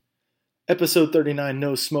Episode 39,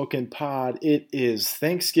 No Smoking Pod. It is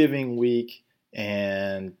Thanksgiving week,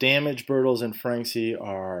 and Damage, Birtles, and Franksy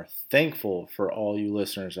are thankful for all you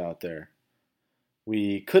listeners out there.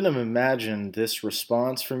 We couldn't have imagined this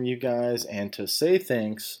response from you guys, and to say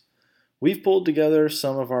thanks, we've pulled together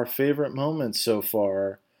some of our favorite moments so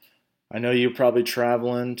far. I know you're probably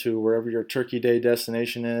traveling to wherever your Turkey Day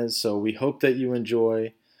destination is, so we hope that you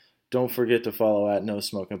enjoy. Don't forget to follow at No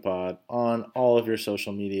Smoking Pod on all of your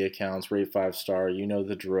social media accounts. Rate 5-star, you know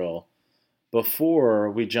the drill. Before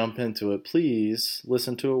we jump into it, please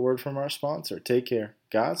listen to a word from our sponsor. Take care.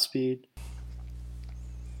 Godspeed.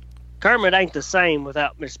 Kermit ain't the same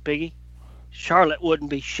without Miss Piggy. Charlotte wouldn't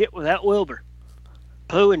be shit without Wilbur.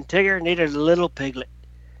 Pooh and Tigger needed a little piglet.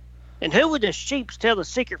 And who would the sheeps tell the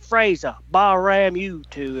secret phrase of "Ba ram you"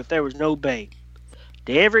 to if there was no babe?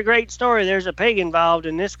 To every great story, there's a pig involved.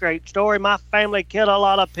 In this great story, my family killed a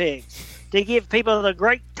lot of pigs to give people the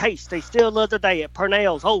great taste they still love today at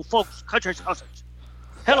Purnell's Old Folks Country Sausage.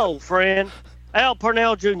 Hello, friend. Al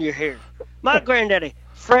Purnell Jr. here. My granddaddy,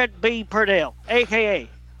 Fred B. Purnell, a.k.a.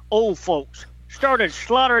 Old Folks, started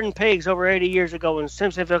slaughtering pigs over 80 years ago in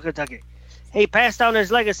Simpsonville, Kentucky. He passed on his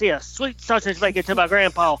legacy of sweet sausage making to my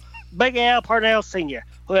grandpa, Big Al Purnell Sr.,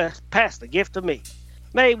 who has passed the gift to me.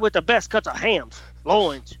 Made with the best cuts of hams,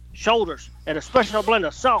 loins, shoulders, and a special blend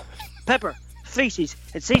of salt, pepper, feces,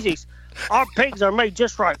 and seasonings. Our pigs are made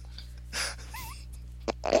just right.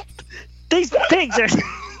 These pigs are...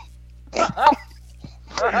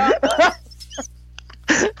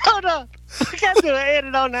 Hold on. We got to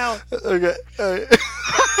edit on now. Okay. I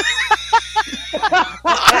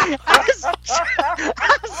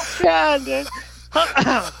was trying to...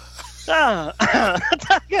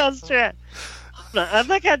 I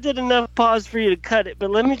think I did enough pause for you to cut it,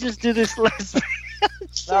 but let me just do this last bit.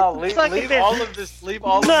 No, leave all of this. Leave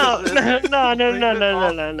all of this. No.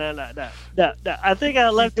 I think I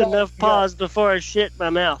left enough pause before I shit my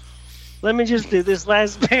mouth. Let me just do this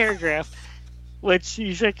last paragraph, which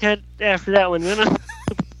you should cut after that one.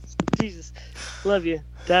 Jesus, love you.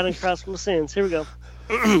 Died and crossed my sins. Here we go.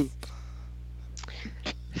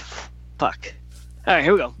 Fuck. All right,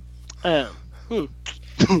 here we go.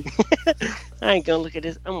 I ain't gonna look at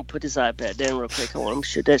this. I'm gonna put this iPad down real quick. Hold on, I'm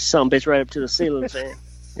shit that son bitch right up to the ceiling fan.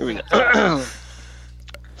 Here we go.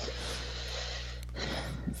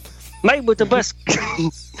 Made with the best.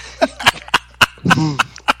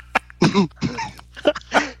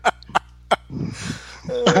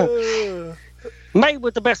 Made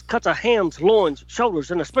with the best cuts of hams, loins,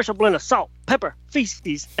 shoulders, and a special blend of salt, pepper,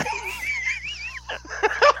 feces.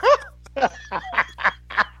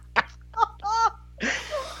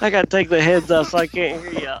 I gotta take the heads off so I can't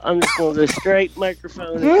hear you. I'm just going to the straight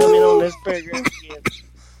microphone and come in on this paragraph again.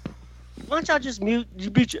 Why don't y'all just mute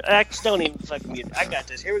your acts? Don't even fucking mute. I got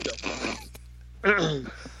this. Here we go.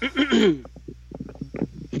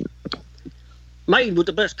 Made with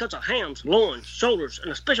the best cuts of hams, loins, shoulders,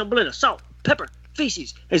 and a special blend of salt, pepper,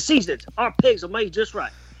 feces, and seasonings. Our pigs are made just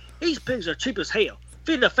right. These pigs are cheap as hell.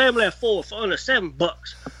 Feed a family of 4 for under $7.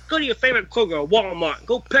 Go to your favorite Kroger or Walmart and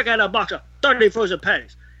go pick out a box of 30 frozen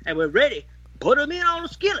patties. And when ready, put them in on the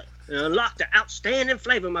skillet and unlock the outstanding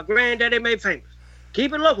flavor my granddaddy made famous.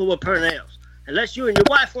 Keep it local with Purnell's. Unless you and your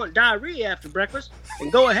wife want diarrhea after breakfast,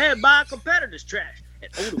 and go ahead and buy a competitor's trash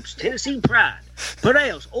at Odom's Tennessee Pride.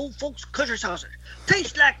 Purnell's Old Folks Country Sausage.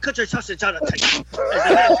 Tastes like country sausage on a tape.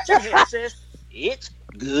 As the shithead says, it's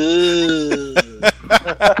good.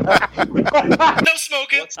 No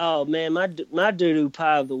smoking. Oh, man, my doo-doo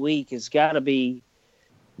pie of the week has got to be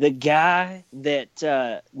the guy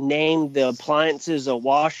that named the appliances a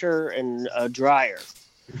washer and a dryer.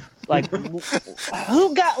 Like,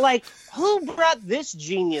 who brought this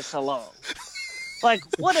genius along? Like,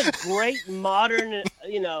 what a great modern,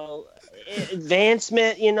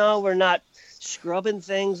 advancement, we're not scrubbing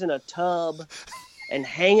things in a tub and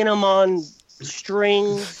hanging them on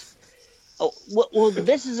strings. Oh, well,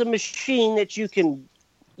 this is a machine that you can,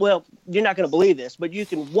 well, you're not going to believe this, but you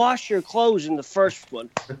can wash your clothes in the first one.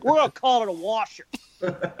 We're going to call it a washer.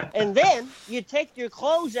 And then you take your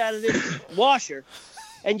clothes out of this washer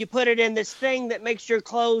and you put it in this thing that makes your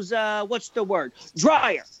clothes, what's the word?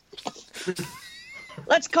 Dryer.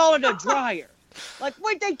 Let's call it a dryer. Like,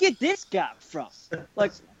 where'd they get this guy from?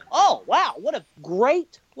 Like, oh, wow, what a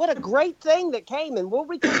great thing that came, and what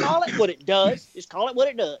we can call it what it does. Just call it what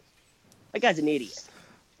it does. That guy's an idiot.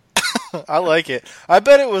 I like it. I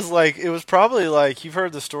bet it was probably like, you've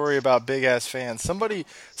heard the story about big ass fans. Somebody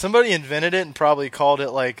invented it and probably called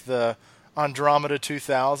it like the Andromeda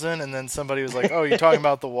 2000, and then somebody was like, "Oh, you're talking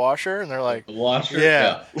about the washer?" And they're like, The washer?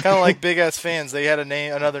 Yeah. Kind of like Big Ass Fans. They had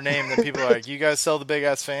another name that people are like, "You guys sell the Big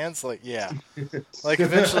Ass Fans?" Like, yeah. Like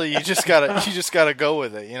eventually, you just gotta go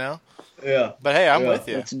with it, you know? Yeah. But hey, I'm with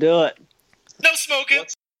you. Let's do it. No smoking.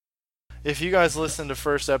 If you guys listened to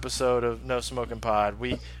first episode of No Smoking Pod,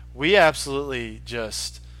 we absolutely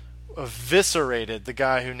just eviscerated the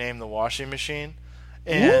guy who named the washing machine.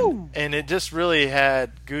 And it just really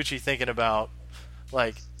had Gucci thinking about,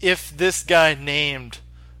 like, if this guy named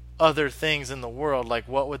other things in the world, like,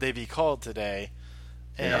 what would they be called today?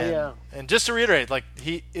 And and just to reiterate, like,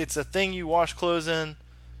 it's a thing you wash clothes in.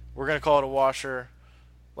 We're gonna call it a washer.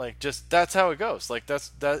 Like, just that's how it goes. Like,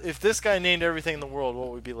 that. If this guy named everything in the world, what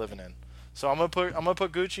would we be living in? So I'm gonna put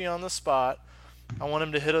Gucci on the spot. I want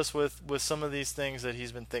him to hit us with some of these things that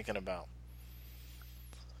he's been thinking about.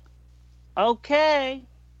 Okay,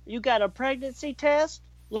 you got a pregnancy test?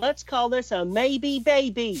 Let's call this a maybe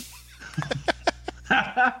baby.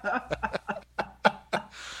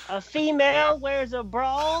 A female wears a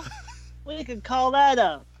bra? We could call that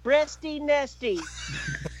a breasty nesty.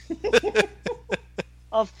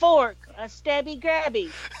 A fork, a stabby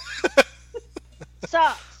grabby.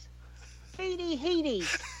 Socks, feety heaty.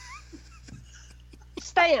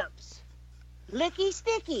 Stamps, licky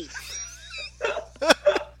sticky.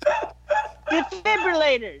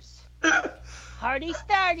 Defibrillators, hardy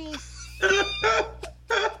starties.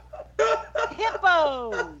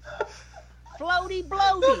 Hippos, floaty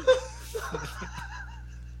bloaty.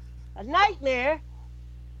 A nightmare,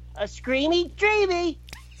 a screamy dreamy.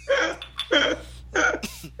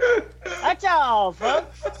 That's all,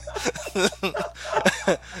 folks.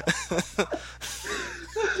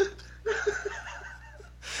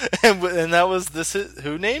 and that was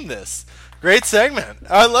who named this? Great segment.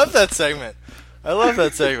 I love that segment.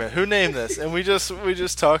 Who named this? And we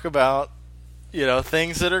just talk about, you know,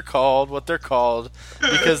 things that are called what they're called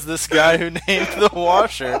because this guy who named the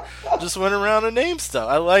washer just went around and named stuff.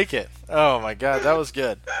 I like it. Oh my god, that was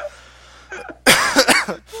good.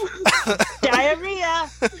 Diarrhea,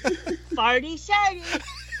 farty sharty.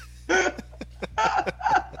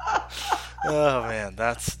 Oh man,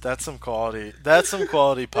 that's some quality. That's some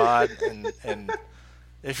quality pod. And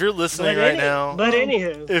if you're listening right now, but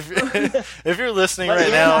anywho, if you're listening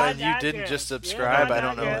right now and you didn't just subscribe, I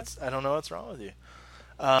don't know what's wrong with you.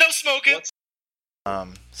 No smoking.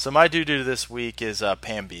 So my doo-doo this week is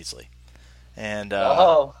Pam Beesly. And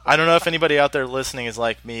I don't know if anybody out there listening is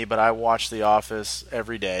like me, but I watch The Office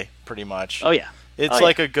every day, pretty much. Oh, yeah. It's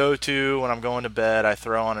like a go-to when I'm going to bed. I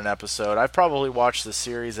throw on an episode. I've probably watched the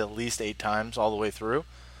series at least 8 times all the way through.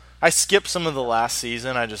 I skip some of the last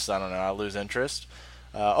season. I don't know. I lose interest.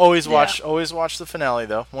 Always watch the finale,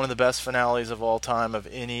 though. One of the best finales of all time of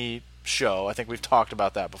any show. I think we've talked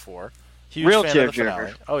about that before. Huge Real fan of the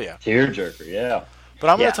finale. Oh, yeah. Tearjerker, yeah. But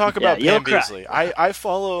I'm going to talk about Pam Beesly. I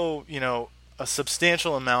follow, a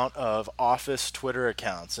substantial amount of Office Twitter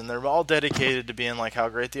accounts, and they're all dedicated to being like how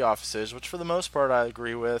great The Office is, which for the most part I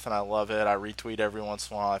agree with, and I love it. I retweet every once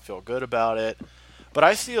in a while. I feel good about it. But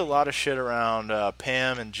I see a lot of shit around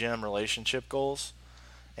Pam and Jim relationship goals,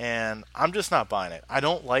 and I'm just not buying it. I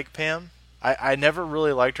don't like Pam. I never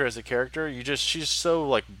really liked her as a character. She's so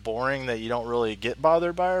like boring that you don't really get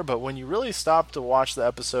bothered by her, but when you really stop to watch the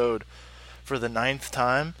episode for the 9th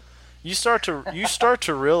time, you start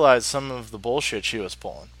to realize some of the bullshit she was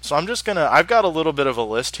pulling. So I've got a little bit of a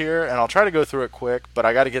list here, and I'll try to go through it quick, but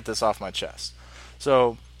I got to get this off my chest.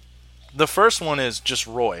 So the first one is just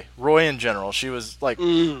Roy in general. She was like,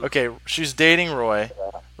 okay, she's dating Roy,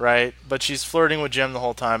 right? But she's flirting with Jim the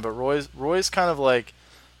whole time. But Roy's kind of like,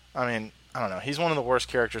 I mean, I don't know. He's one of the worst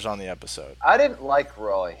characters on the episode. I didn't like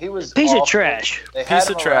Roy. He was piece awful. of trash. Piece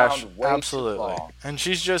of trash. Absolutely. And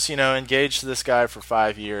she's just, engaged to this guy for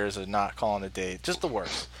 5 years and not calling a date. Just the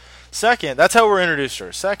worst. Second, that's how we're introduced to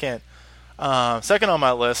her. Second on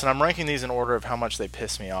my list, and I'm ranking these in order of how much they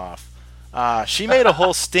piss me off. She made a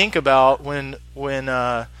whole stink about when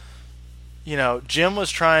Jim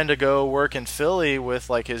was trying to go work in Philly with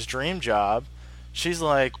like his dream job. She's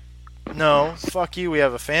like, no, fuck you, we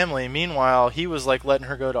have a family. Meanwhile, he was like letting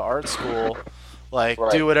her go to art school,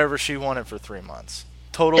 do whatever she wanted for 3 months.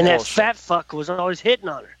 Total bullshit. And that fat fuck was always hitting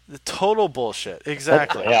on her. The total bullshit.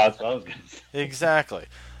 Exactly. Yeah, that's what I was going to say. Exactly.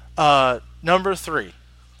 Number 3.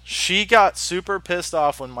 She got super pissed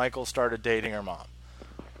off when Michael started dating her mom.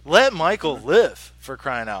 Let Michael live, for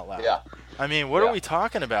crying out loud. Yeah. I mean, what are we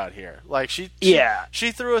talking about here? Like, she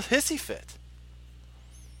threw a hissy fit.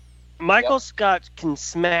 Michael Scott can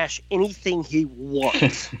smash anything he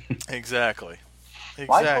wants. Exactly.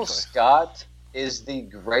 Michael Scott is the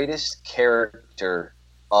greatest character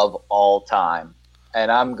of all time.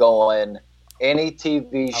 And I'm going any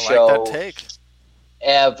TV show like that take.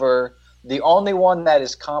 ever. The only one that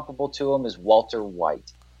is comparable to him is Walter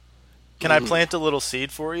White. Can I plant a little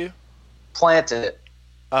seed for you? Plant it.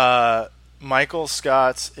 Michael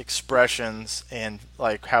Scott's expressions and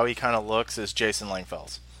like how he kind of looks is Jason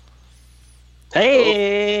Langfels.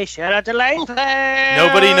 Hey, shout out to Langfeld.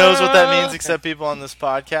 Nobody knows what that means except people on this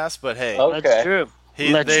podcast, but hey. Okay.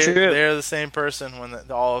 That's true. They're the same person when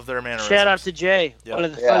all of their mannerisms. Shout out to Jay, one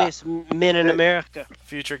of the funniest men in America.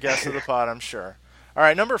 Future guest of the pod, I'm sure. All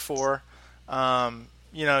right, number 4.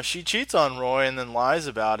 She cheats on Roy and then lies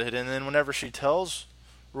about it, and then whenever she tells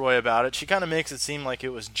Roy about it, she kind of makes it seem like it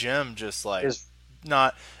was Jim just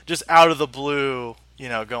not just out of the blue,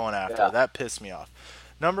 going after her. That pissed me off.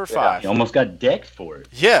 Number 5. You almost got decked for it.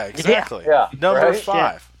 Yeah, exactly. Yeah. Number 5.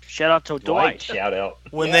 Yeah. Shout out to Dwight. Shout out.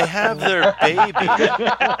 When they have their baby.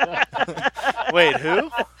 Wait,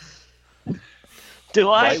 who?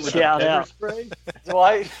 Dwight, shout out.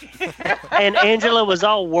 Dwight. And Angela was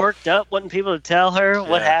all worked up, wanting people to tell her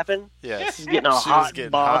what happened. Yes. She's getting all hot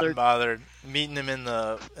and bothered. Meeting him in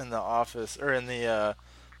the office or in the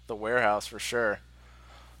warehouse for sure.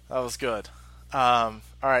 That was good. All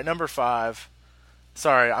right, number 5.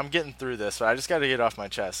 Sorry, I'm getting through this, but I just got to get off my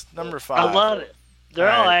chest. Number 5. I love it. They're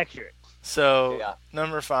all accurate. So,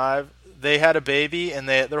 number 5, they had a baby, and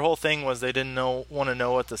their whole thing was they didn't want to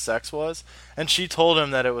know what the sex was, and she told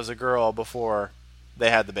him that it was a girl before they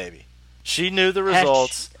had the baby. She knew the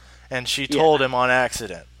results, and she told him on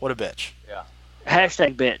accident. What a bitch. Yeah.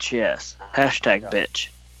 Hashtag bitch, yes. Hashtag bitch.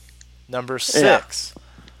 Number 6.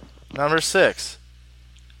 Number 6.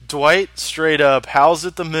 Dwight straight up howls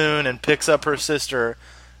at the moon and picks up her sister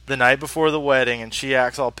the night before the wedding, and she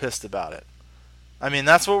acts all pissed about it. I mean,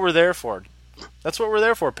 that's what we're there for. That's what we're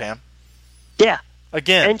there for, Pam. Yeah.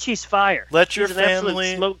 Again. And she's fire. Let she's your an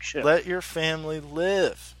family smoke show. Let your family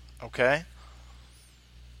live. Okay?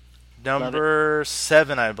 Number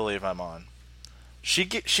 7, I believe I'm on. She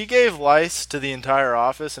gave lice to the entire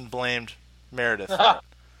office and blamed Meredith for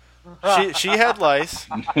it. She had lice,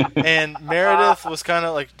 and Meredith was kind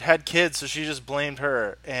of like had kids, so she just blamed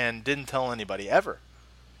her and didn't tell anybody ever.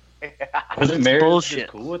 Wasn't Meredith bullshit.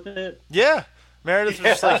 just cool with it? Yeah, Meredith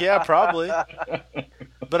was just like, yeah, probably.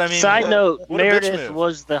 But I mean, side note, what a bitch Meredith move.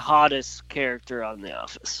 was the hottest character on The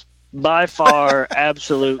Office. By far,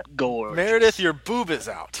 absolute gorge. Meredith, your boob is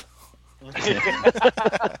out.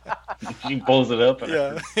 She pulls it up.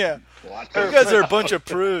 And Yeah. You guys are a bunch of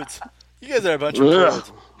prudes.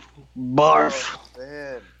 Prudes. Barf.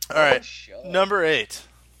 Man. All right, number 8.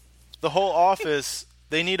 The whole office,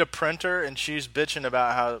 they need a printer, and she's bitching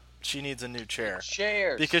about how she needs a new chair.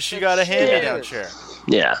 Chairs. Because she got a hand-me-down chair.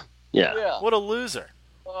 Yeah. What a loser.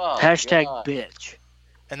 Oh, Hashtag God. bitch.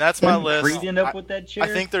 And that's my Didn't list. Creed end up with that chair? I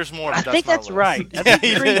think there's more. I think that's right. I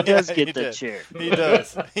think Creed does get the chair. He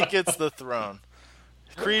does. He gets the throne.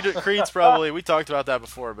 Creed's probably, we talked about that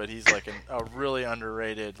before, but he's like a really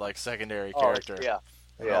underrated secondary character. Yeah.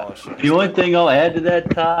 The only thing I'll add to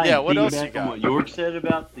that, Ty, what else you got? what York said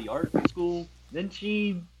about the art school, didn't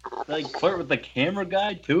she flirt with the camera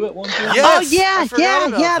guy too at one point? Yes,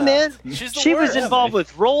 yeah, man. She was involved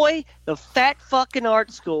with Roy, the fat fucking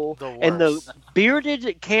art school, and the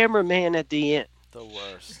bearded cameraman at the end. The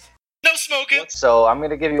worst. No smoking. So I'm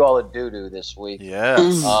gonna give you all a doo-doo this week.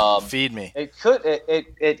 Yes. Feed me. It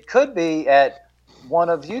could be at one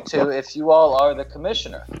of you two if you all are the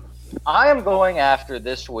commissioner. I am going after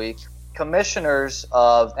this week commissioners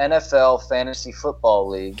of NFL fantasy football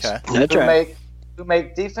leagues who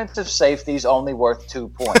make defensive safeties only worth 2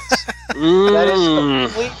 points. That is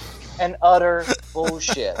complete and utter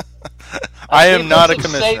bullshit. I am not a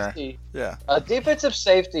commissioner. A defensive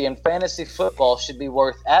safety in fantasy football should be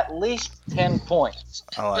worth at least 10 points.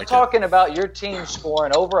 You're talking about your team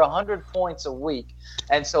scoring over 100 points a week.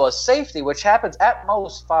 And so a safety, which happens at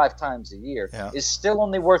most 5 times a year, is still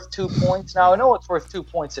only worth 2 points. Now, I know it's worth 2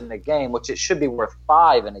 points in a game, which it should be worth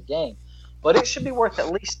 5 in a game. But it should be worth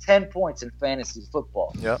at least 10 points in fantasy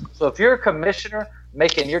football. Yep. So if you're a commissioner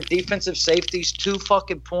making your defensive safeties 2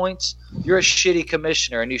 fucking points, you're a shitty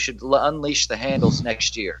commissioner, and you should unleash the handles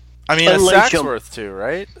next year. I mean, a sack's worth 2,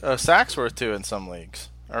 right? A sack's worth 2 in some leagues.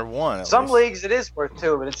 Or 1 at Some least. leagues it is worth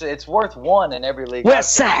 2, but it's worth 1 in every league.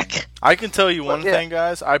 West sack! I can tell you one thing,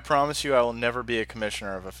 guys. I promise you I will never be a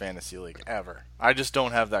commissioner of a fantasy league, ever. I just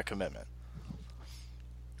don't have that commitment.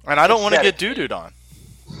 And I don't want to get doo-dooed on.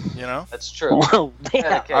 You know? That's true. Well,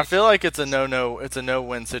 yeah. I feel like it's a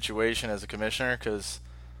no-win situation as a commissioner because,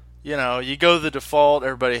 you go the default,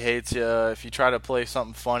 everybody hates you. If you try to play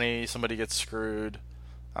something funny, somebody gets screwed.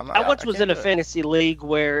 I once was in a fantasy league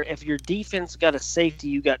where if your defense got a safety,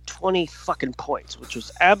 you got 20 fucking points, which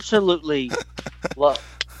was absolutely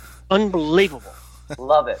unbelievable.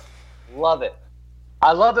 Love it.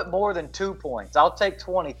 I love it more than 2 points. I'll take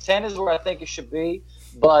 20. 10 is where I think it should be,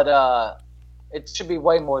 but it should be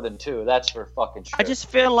way more than 2. That's for fucking sure. I just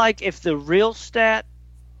feel like if the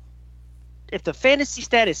fantasy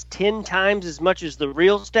stat is 10 times as much as the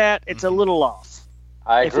real stat, it's a little off.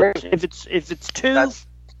 I agree. If it's 2,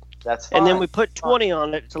 that's fine. and then we put 20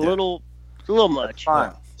 on it, it's a little much.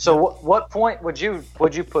 Fine. So what point would you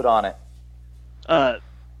put on it?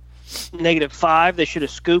 -5. They should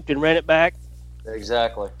have scooped and ran it back.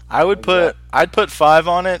 Exactly. I'd put 5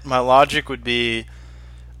 on it. My logic would be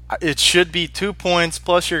it should be 2 points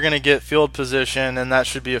plus you're going to get field position, and that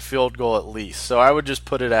should be a field goal at least. So I would just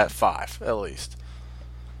put it at 5 at least.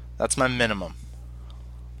 That's my minimum.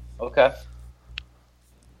 Okay.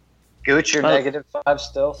 Gooch, you're -5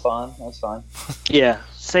 still. Fine. That's fine. Yeah,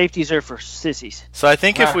 safeties are for sissies. So I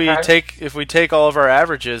think if we take all of our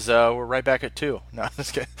averages, we're right back at 2. No, I'm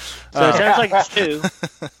just kidding. So it sounds like it's 2.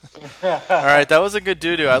 All right, that was a good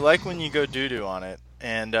doo-doo. I like when you go doo-doo on it.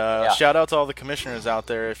 And shout out to all the commissioners out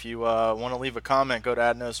there. If you want to leave a comment, go to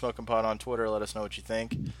 @NoSmokingPod on Twitter. Let us know what you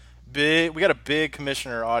think. We got a big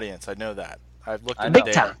commissioner audience. I know that. I've looked at the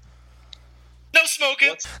data. Time. No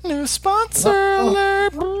smoking. New sponsor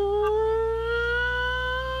alert.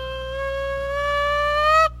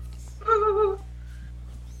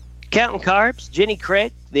 Counting carbs, Jenny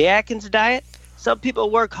Craig, the Atkins diet. Some people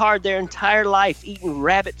work hard their entire life eating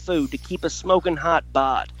rabbit food to keep a smoking hot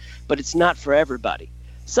bod, but it's not for everybody.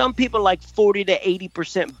 Some people like 40 to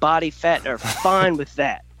 80% body fat and are fine with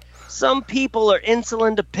that. Some people are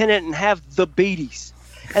insulin dependent and have diabetes.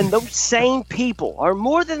 And those same people are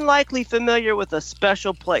more than likely familiar with a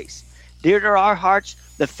special place, dear to our hearts,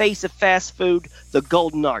 the face of fast food, the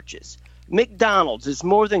Golden Arches. McDonald's is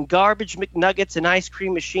more than garbage McNuggets and ice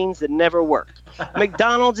cream machines that never work.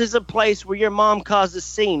 McDonald's is a place where your mom caused a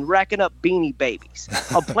scene racking up Beanie Babies.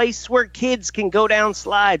 A place where kids can go down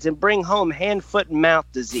slides and bring home hand, foot, and mouth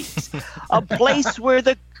disease. A place where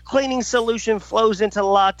the cleaning solution flows into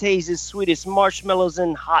lattes as sweet as marshmallows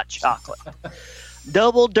and hot chocolate.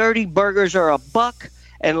 Double dirty burgers are $1,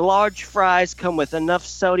 and large fries come with enough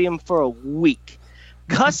sodium for a week.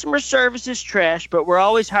 Customer service is trash, but we're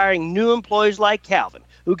always hiring new employees like Calvin,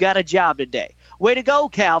 who got a job today. Way to go,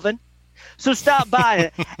 Calvin. So stop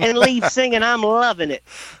by and leave singing I'm loving it.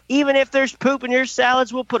 Even if there's poop in your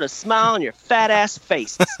salads, we'll put a smile on your fat-ass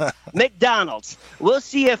faces. McDonald's, we'll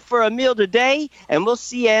see you for a meal today, and we'll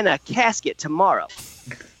see you in a casket tomorrow.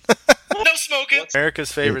 No smoking.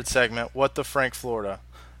 America's favorite segment, What the Frank, Florida.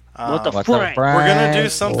 What the Frank? We're gonna do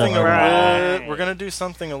something. We're gonna do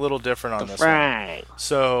something a little different on this one.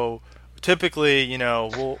 So typically,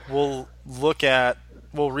 we'll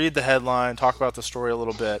read the headline, talk about the story a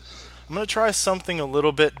little bit. I'm gonna try something a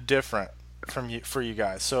little bit different for you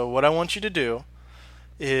guys. So what I want you to do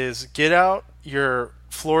is get out your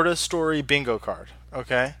Florida story bingo card.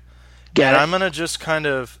 Okay. And I'm gonna just kind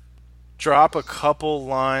of drop a couple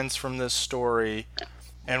lines from this story,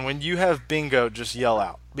 and when you have bingo, just yell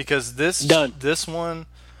out. Because this one,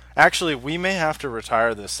 actually, we may have to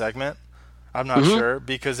retire this segment. I'm not sure,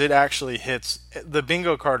 because it actually hits. The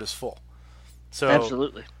bingo card is full. So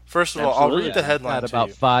absolutely. First of all, I'll read the headline. I've had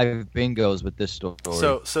about 5 bingos with this story.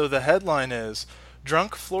 So the headline is: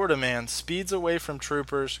 Drunk Florida man speeds away from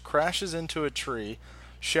troopers, crashes into a tree,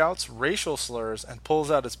 shouts racial slurs, and pulls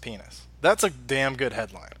out his penis. That's a damn good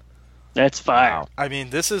headline. That's fire. I mean,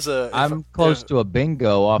 this is I'm close to a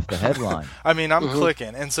bingo off the headline. I mean, I'm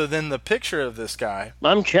clicking. And so then the picture of this guy.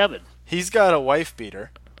 I'm chubbing. He's got a wife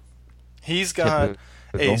beater. He's got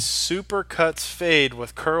a super cuts fade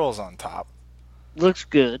with curls on top. Looks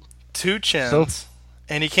good. 2 chins.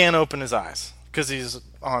 And he can't open his eyes because he's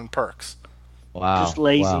on perks. Wow. Just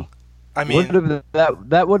lazy. Wow. I mean,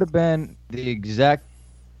 that would have been the exact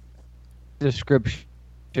description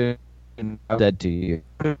I said to you.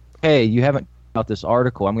 Hey, you haven't about this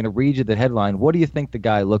article. I'm going to read you the headline. What do you think the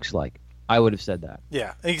guy looks like? I would have said that.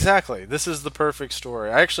 Yeah, exactly. This is the perfect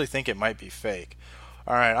story. I actually think it might be fake.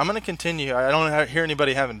 All right, I'm going to continue. I don't hear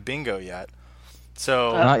anybody having bingo yet.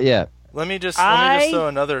 So not yet. Let me just throw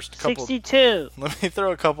another couple. 62. Let me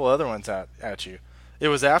throw a couple other ones at you. It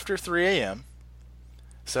was after 3 a.m.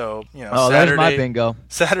 So, Saturday. There's my bingo.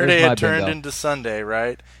 Saturday had turned into Sunday,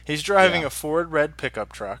 right? He's driving a Ford red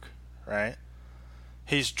pickup truck, right?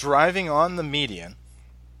 He's driving on the median.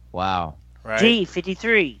 Wow. Right?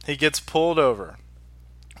 G53. He gets pulled over,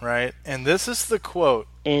 right? And this is the quote.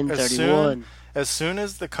 N31. As soon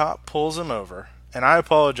as the cop pulls him over, and I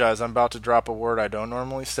apologize, I'm about to drop a word I don't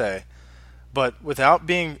normally say, but without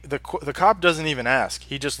being, the cop doesn't even ask.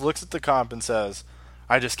 He just looks at the cop and says,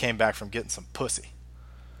 I just came back from getting some pussy.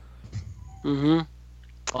 Mm-hmm.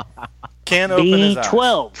 Can't open his eyes.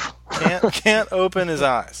 B12. Can't open his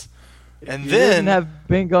eyes. And You then didn't have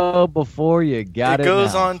bingo before you got it. It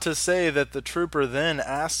goes now. on to say that the trooper then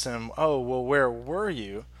asks him, "Oh, well, where were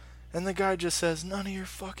you?" And the guy just says, "None of your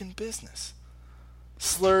fucking business."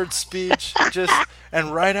 Slurred speech,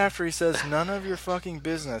 and right after he says, "None of your fucking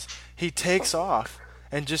business," he takes off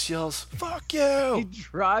and just yells, "Fuck you!" He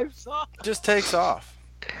drives off. Just takes off.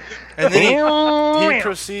 And then he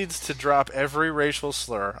proceeds to drop every racial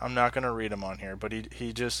slur. I'm not going to read them on here, but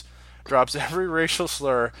he just drops every racial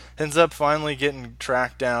slur, ends up finally getting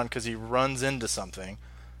tracked down because he runs into something,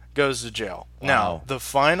 goes to jail. Wow. Now, the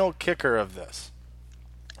final kicker of this,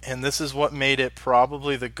 and this is what made it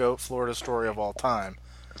probably the GOAT Florida story of all time,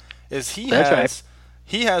 is he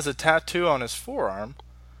has a tattoo on his forearm.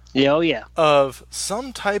 Yeah, oh yeah. Of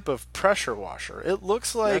some type of pressure washer. It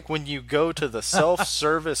looks like when you go to the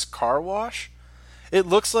self-service car wash, it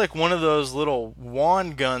looks like one of those little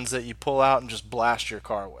wand guns that you pull out and just blast your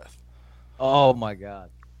car with. Oh my god.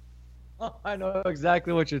 Oh, I know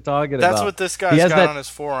exactly what you're talking about. That's what this guy's got on his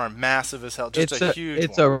forearm. Massive as hell. Just a huge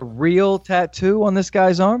It's one. a real tattoo on this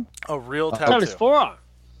guy's arm? A real tattoo. It's on his forearm.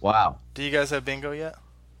 Wow. Do you guys have bingo yet?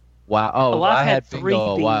 Wow. Oh, I had three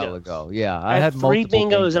bingo a while bingos. ago. Yeah, I had 3 multiple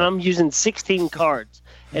bingos, and I'm using 16 cards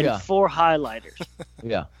and 4 highlighters.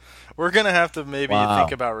 Yeah. We're going to have to maybe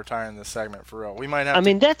think about retiring this segment for real. We might have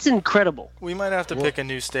that's incredible. We might have to pick a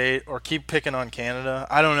new state or keep picking on Canada.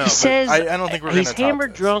 I don't know. He says I don't think we're going to he's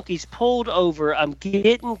hammered drunk. He's pulled over. I'm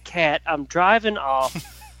getting cat. I'm driving off.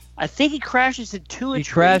 I think he crashes into a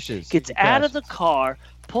tree. Gets out of the car,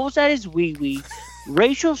 pulls out his wee-wee,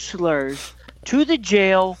 racial slurs, to the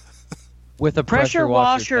jail. With a pressure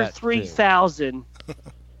washer 3000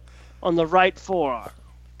 on the right forearm.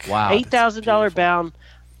 Wow. $8,000 bond.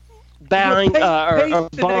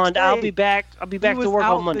 I'll be back to work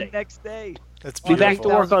on Monday. The next day. It's be back to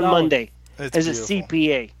work on Monday it's as beautiful. a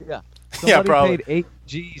CPA. Yeah. Yeah, probably paid 8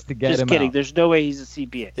 G's to get Just him kidding. out. There's no way he's a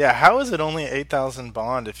CPA. Yeah, how is it only 8,000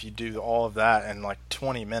 bond if you do all of that in like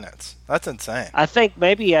 20 minutes? That's insane. I think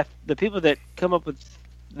maybe the people that come up with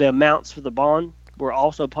the amounts for the bond were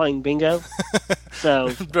also playing bingo.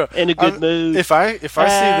 So Bro, in a good mood. If I see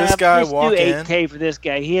this guy walk in, let's do $8K for this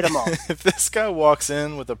guy. He hit him all. If this guy walks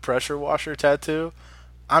in with a pressure washer tattoo,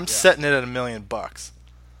 I'm setting it at $1 million.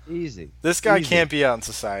 Easy. This guy can't be out in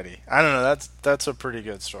society. I don't know. That's a pretty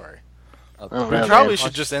good story. We know, probably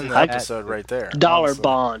should just end the episode right there. Dollar honestly.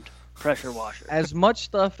 bond pressure washer. As much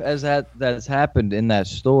stuff as that has happened in that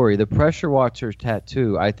story, the pressure washer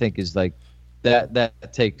tattoo, I think, is like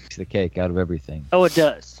that takes the cake out of everything. Oh, it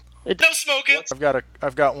does. No smoking.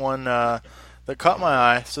 I've got one that caught my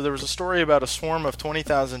eye. So there was a story about a swarm of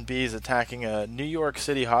 20,000 bees attacking a New York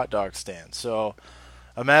City hot dog stand. So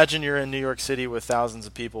imagine you're in New York City with thousands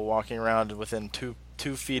of people walking around within two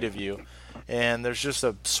feet of you, and there's just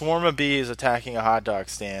a swarm of bees attacking a hot dog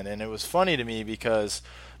stand. And it was funny to me because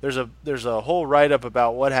there's a whole write-up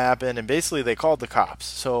about what happened, and basically they called the cops.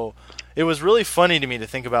 So it was really funny to me to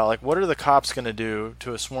think about, like, what are the cops going to do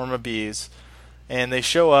to a swarm of bees? And they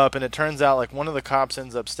show up, and it turns out, like, one of the cops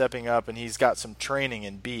ends up stepping up, and he's got some training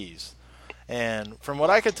in bees. And from what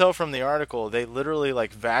I could tell from the article, they literally,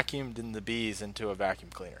 like, vacuumed in the bees into a vacuum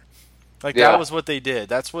cleaner. Like, that was what they did.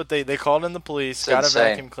 That's what they called in the police, got a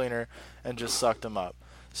vacuum cleaner, and just sucked them up.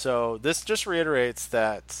 So this just reiterates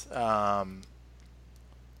that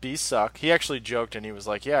bees suck. He actually joked, and he was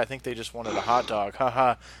like, yeah, I think they just wanted a hot dog,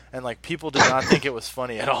 haha. And, like, people did not think it was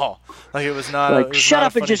funny at all. Like, it was not. Like, it was shut not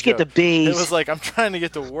up a and funny just joke. get the bees. It was like, I'm trying to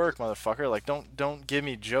get to work, motherfucker. Like, don't give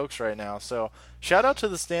me jokes right now. So, shout out to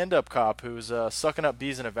the stand-up cop who's sucking up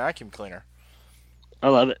bees in a vacuum cleaner. I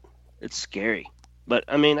love it. It's scary, but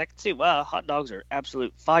I mean, I can see. Wow, hot dogs are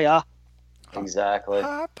absolute fire. Exactly.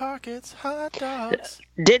 Hot pockets, hot dogs.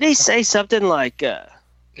 Did he say something like?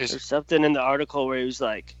 There's something in the article where he was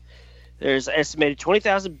like, "There's estimated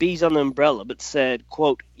 20,000 bees on the umbrella," but said,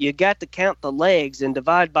 "quote You got to count the legs and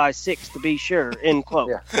divide by 6 to be sure." End quote.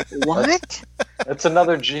 Yeah. What? That's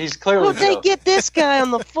another. He's clearly. Well, they get this guy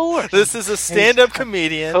on the force. This is a stand-up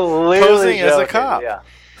comedian Clearly posing as a joking, cop.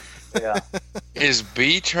 Yeah. Is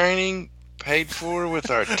bee training paid for with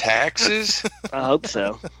our taxes? I hope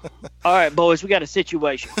so. All right, boys, we got a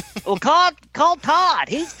situation. Well, call Todd.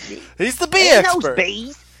 He's the bee he expert. knows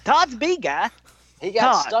bees. Todd's a bee guy. He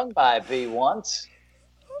got Todd. stung by a bee once.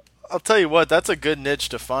 I'll tell you what, that's a good niche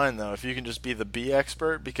to find, though, if you can just be the bee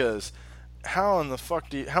expert, because how in the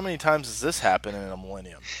fuck how many times does this happen in a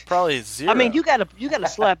millennium? Probably zero. I mean, you gotta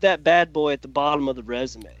slap that bad boy at the bottom of the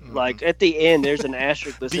resume. Mm-hmm. Like at the end, there's an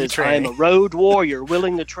asterisk that says, "I am training. a road warrior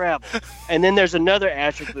willing to travel," and then there's another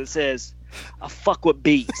asterisk that says, "I fuck with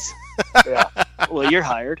bees." Yeah. Well, you're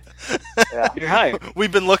hired. Yeah. You're hired.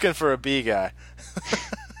 We've been looking for a bee guy.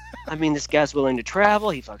 I mean, this guy's willing to travel.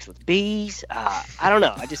 He fucks with bees. I don't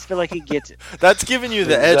know. I just feel like he gets it. That's giving you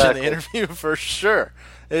the edge in Exactly. the interview for sure.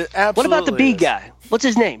 It absolutely What about the bee is. guy? What's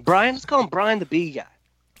his name? Brian? Let's call him Brian the bee guy.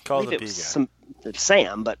 Call I the believe bee it was guy.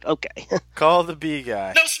 Sam, but okay. Call the bee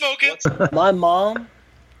guy. No smoking. My mom,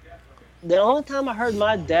 the only time I heard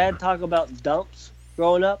my dad talk about dumps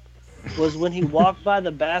growing up was when he walked by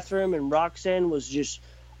the bathroom and Roxanne was just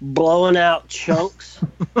blowing out chunks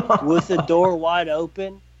with the door wide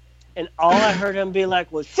open. And all I heard him be like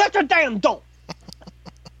was, "Shut the damn door!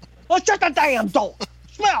 Oh, shut the damn door!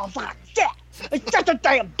 Smells like shit! Shut the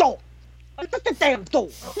damn door! Shut the damn door!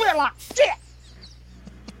 Smells like shit!"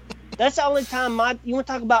 That's the only time you want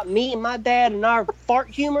to talk about me and my dad and our fart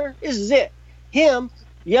humor? This is it. Him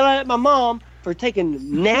yelling at my mom for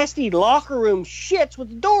taking nasty locker room shits with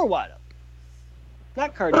the door wide open.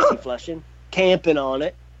 Not courtesy flushing. Camping on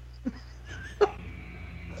it.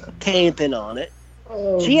 Camping on it.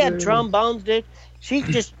 She had trombones, dude. She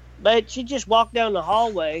just walked down the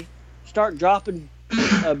hallway, start dropping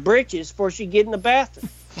britches before she get in the bathroom.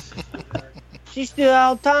 She still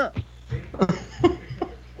all the time.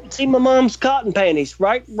 See my mom's cotton panties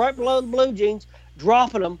right below the blue jeans,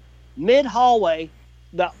 dropping them mid hallway,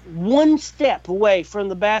 about one step away from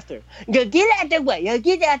the bathroom. Go get out the way.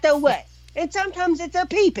 Get out the way. And sometimes it's a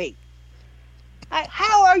pee-pee.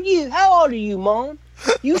 How are you? How old are you, Mom?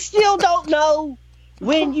 You still don't know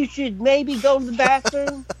when you should maybe go to the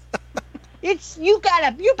bathroom? You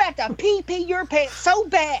about to pee your pants so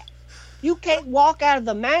bad you can't walk out of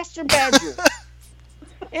the master bedroom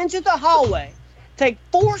into the hallway, take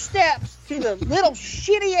 4 steps to the little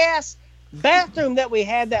shitty ass bathroom that we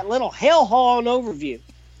had, that little hellhole on overview,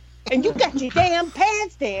 and you got your damn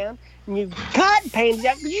pants down and your cotton panties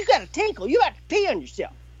out because you got a tinkle. You have to pee on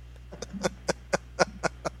yourself.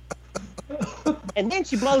 And then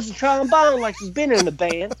she blows the trombone like she's been in the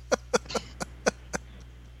band.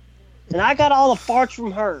 And I got all the farts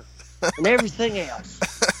from her and everything else.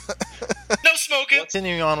 No smoking.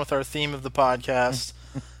 Continuing on with our theme of the podcast,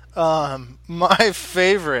 my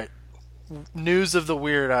favorite news of the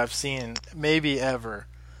weird I've seen, maybe ever.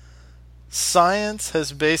 Science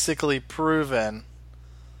has basically proven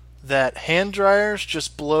that hand dryers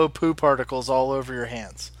just blow poo particles all over your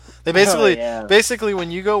hands. They basically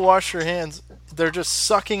when you go wash your hands, they're just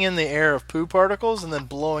sucking in the air of poo particles and then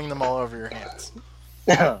blowing them all over your hands.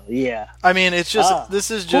 Oh, yeah. I mean, it's just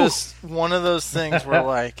this is just one of those things where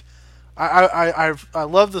like I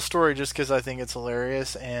love the story just because I think it's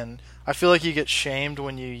hilarious, and I feel like you get shamed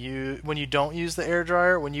when you don't use the air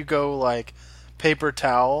dryer, when you go like paper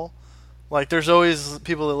towel. Like there's always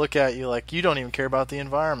people that look at you like you don't even care about the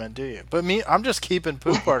environment, do you? But me, I'm just keeping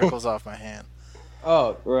poop particles off my hand.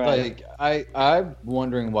 Oh, Right. like I'm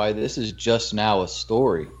wondering why this is just now a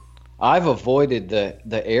story. I've avoided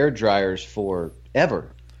the air dryers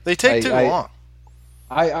forever. They take too long.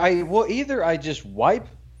 Well, either I just wipe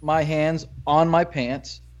my hands on my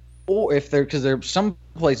pants, or because there some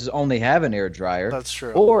places only have an air dryer. That's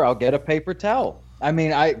true. Or I'll get a paper towel. I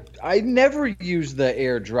mean, I never use the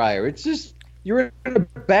air dryer. It's just you're in a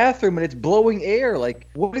bathroom and it's blowing air. Like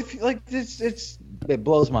what if like it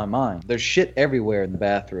blows my mind. There's shit everywhere in the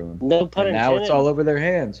bathroom. No pun and now it's intended. all over their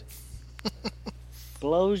hands.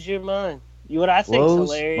 Blows your mind. What I think's Blows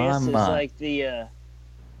hilarious my is mind. like the,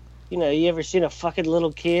 you ever seen a fucking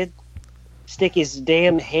little kid stick his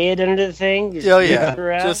damn head under the thing? Oh yeah, whip it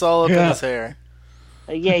around? just all up in his hair.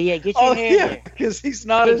 Yeah, get your hair in there. because he's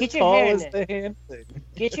not Hey, as get your tall hair in as the hand thing.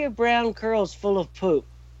 Get your brown curls full of poop.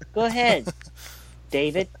 Go ahead,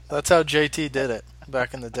 David. That's how JT did it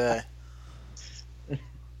back in the day.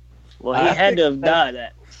 Well, he had to have died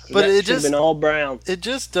that. But it should have just- been all brown. It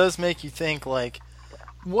just does make you think, like,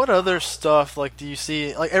 what other stuff, like, do you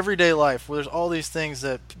see, like, everyday life, where there's all these things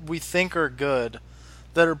that we think are good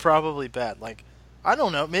that are probably bad. Like, I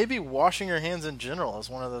don't know, maybe washing your hands in general is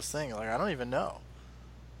one of those things. Like, I don't even know.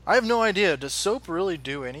 I have no idea. Does soap really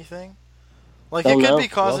do anything? Like, Don't it could know. be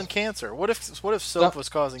causing Well, cancer. What if soap was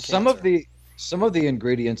causing cancer? Some of the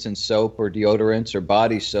ingredients in soap or deodorants or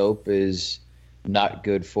body soap is not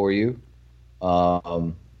good for you.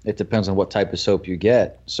 It depends on what type of soap you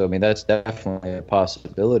get. So I mean that's definitely a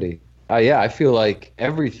possibility. I feel like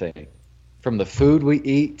everything, from the food we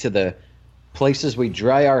eat to the places we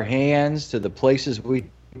dry our hands to the places we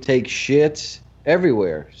take shits,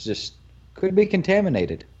 everywhere is just Could be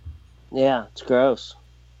contaminated. Yeah, it's gross.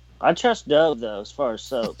 I trust Dove though, as far as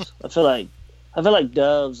soaps. I feel like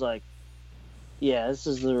Dove's like, yeah, this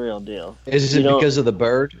is the real deal. Is it because of the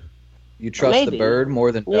bird? You trust the bird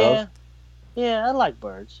more than Dove? Yeah, I like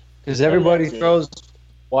birds. Because everybody throws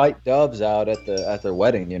white doves out at their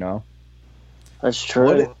wedding, you know. That's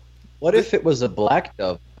true. What if it was a black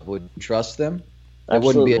dove? Would you trust them? It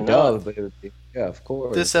wouldn't be a dove, but it would be. Yeah, of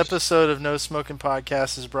course. This episode of No Smoking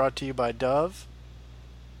Podcast is brought to you by Dove.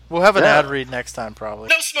 We'll have an ad read next time, probably.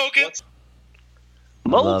 No smoking.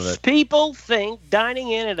 Most people think dining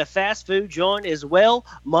in at a fast food joint is, well,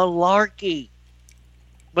 malarkey.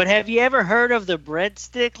 But have you ever heard of the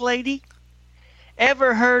breadstick lady?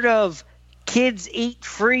 Ever heard of kids eat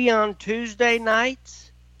free on Tuesday nights?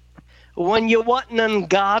 When you want an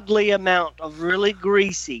ungodly amount of really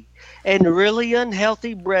greasy and really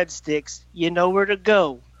unhealthy breadsticks, you know where to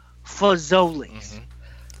go. Fazoli's. Mm-hmm.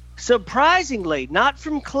 Surprisingly, not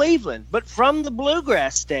from Cleveland, but from the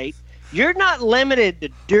Bluegrass State, you're not limited to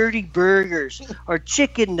dirty burgers or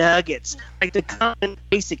chicken nuggets like the common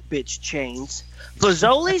basic bitch chains.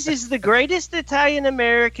 Fazoli's is the greatest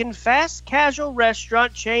Italian-American fast casual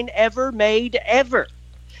restaurant chain ever made, ever.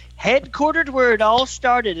 Headquartered where it all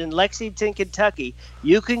started in Lexington, Kentucky,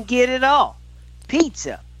 you can get it all.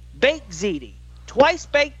 Pizza, baked ziti,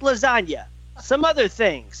 twice-baked lasagna, some other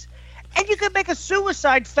things. And you can make a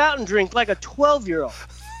suicide fountain drink like a 12-year-old.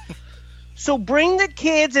 So bring the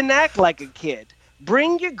kids and act like a kid.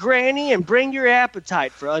 Bring your granny and bring your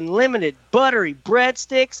appetite for unlimited buttery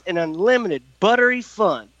breadsticks and unlimited buttery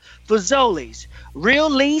fun. Fazoli's, real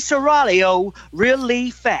Lee Serralio, real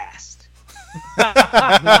Lee fast. No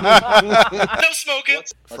smoking.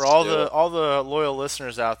 For all the loyal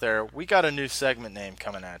listeners out there, we got a new segment name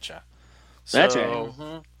coming at you. So That's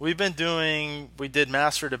right. We did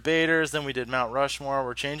Master Debaters, then we did Mount Rushmore.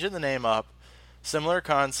 We're changing the name up. Similar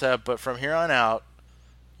concept, but from here on out,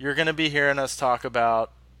 you're going to be hearing us talk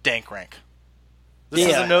about dank rank. This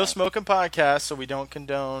is a no smoking podcast, so we don't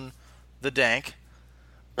condone the dank.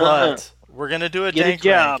 But we're going to do a dank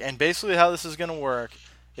rank. And basically how this is going to work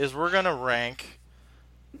is we're going to rank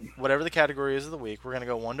whatever the category is of the week. We're going to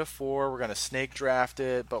go 1 to 4. We're going to snake draft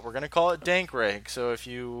it, but we're going to call it dank rank. So if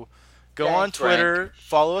you go on Twitter,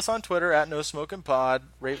 follow us on Twitter at No Smoking Pod,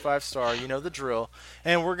 rate 5-star, you know the drill.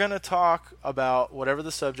 And we're going to talk about whatever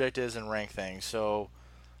the subject is and rank things. So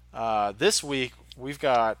this week we've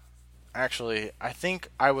got, actually, I think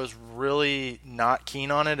I was really not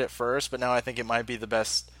keen on it at first, but now I think it might be the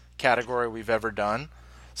best category we've ever done.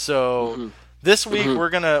 So this week we're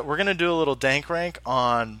gonna do a little dank rank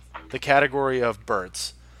on the category of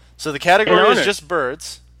birds. So the category is just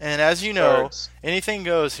birds. And as you know, anything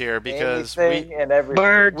goes here because we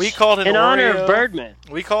called it in Oreo. Honor of Birdman.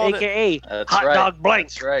 We called AKA Hot Dog Blank.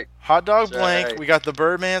 That's right. Hot Dog Blank. We got the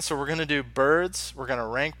Birdman, so we're going to do birds. We're going to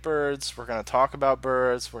rank birds. We're going to talk about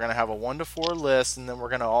birds. We're going to have a 1 to 4 list, and then we're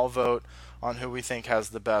going to all vote on who we think has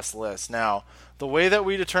the best list. Now, the way that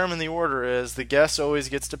we determine the order is the guest always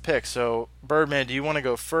gets to pick. So, Birdman, do you want to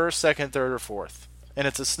go first, second, third, or fourth? And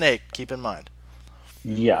it's a snake, keep in mind.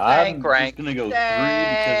 Yeah, I'm just gonna go 3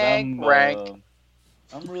 because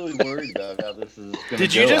I'm really worried about how this is gonna go.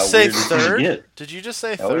 Did you just say third? Did you just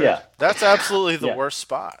say third? Oh yeah. That's absolutely the worst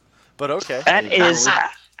spot. But okay. That is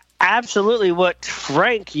absolutely what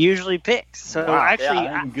Frank usually picks. So actually,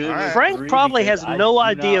 Frank probably has no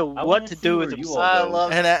idea what to do with himself. I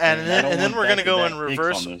love and then we're gonna go in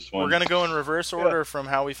reverse. We're gonna go in reverse order from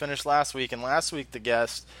how we finished last week. And last week the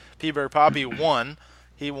guest P-Bird Poppy won.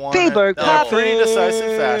 He won in a pretty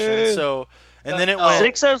decisive fashion. So, and then it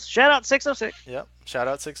went shout out 606. Yep, shout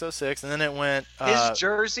out 606. And then it went. His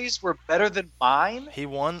jerseys were better than mine. He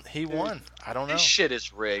won. I don't know. This shit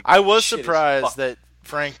is rigged. I was surprised that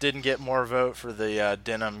Frank didn't get more vote for the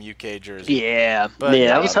denim UK jersey. Yeah, but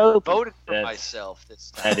I was hoping. Voted for myself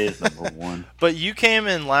this time. That is number 1. But you came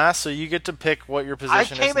in last, so you get to pick what your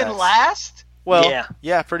position is. I came in last. Well,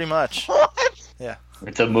 yeah, pretty much. What? Yeah.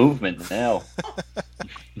 It's a movement now.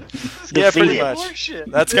 Yeah, pretty much.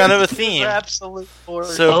 That's kind of a theme. Absolute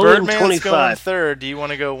bullshit. So Birdman's going third. Do you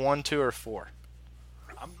want to go 1, 2, or 4?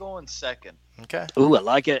 I'm going second. Okay. Ooh, I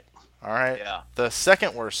like it. All right. Yeah. The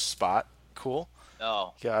second worst spot. Cool.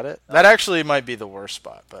 No. Got it. That actually might be the worst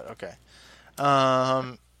spot, but okay.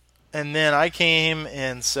 And then I came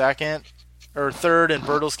in second, or third, and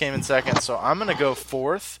Birtles came in second. So I'm going to go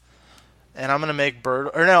fourth, and I'm going to make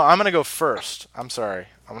I'm going to go first. I'm sorry.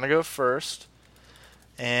 I'm going to go first,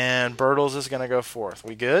 and Birtles is going to go fourth.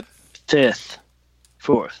 We good? Fifth.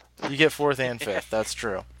 Fourth. You get fourth and fifth. That's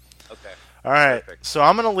true. Okay. All right. Perfect. So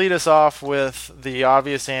I'm going to lead us off with the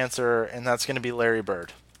obvious answer, and that's going to be Larry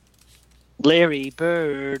Bird. Larry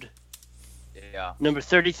Bird. Yeah. Number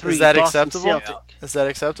 33. Is that Boston acceptable? Celtic. Yeah. Is that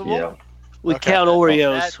acceptable? Yeah. We Okay. count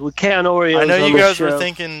Oreos. We count Oreos. I know you on guys the were show.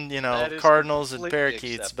 thinking, That is Cardinals and completely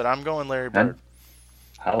Parakeets, acceptable. but I'm going Larry Bird.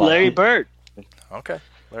 I like Larry it. Bird. Okay,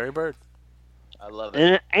 Larry Bird. I love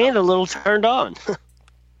it. And a little turned on.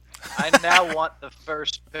 I now want the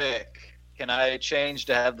first pick. Can I change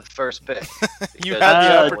to have the first pick? You Because had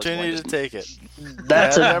I the was opportunity going to take it.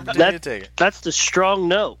 That's You had the opportunity to take it. That's the strong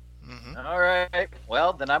no. Mm-hmm. All right.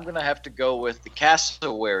 Well, then I'm going to have to go with the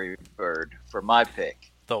cassowary bird for my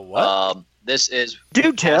pick. The what? This is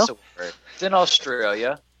Do tell. cassowary. It's in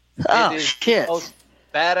Australia. Oh, It is shit. the most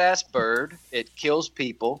badass bird. It kills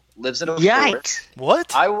people. Lives in a Yikes. forest.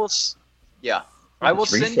 What? I will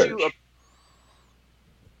send you a.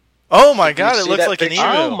 Oh my Did you God! It see looks that like an picture?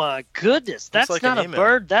 emu. Oh, my goodness. That's like not an a emu.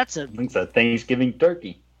 bird. That I think it's a Thanksgiving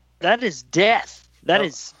turkey. is death. That Oh.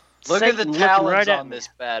 is Look at the Satan looking talons right at on me. this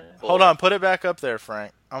bad boy. Hold on, put it back up there,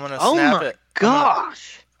 Frank. I'm gonna Oh, snap my it.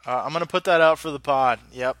 gosh. I'm gonna put that out for the pod.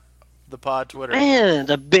 Yep, the pod Twitter. Man,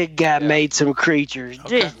 the big guy made some creatures,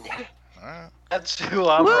 Okay. didn't he? All right. That's who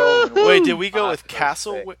I'm rolling with. Wait, did we go with First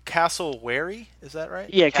pick. cassowary? Is that right?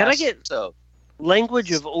 Yeah, can I get So,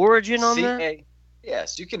 language of origin on that? C-A,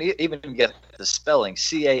 yes, you can even get the spelling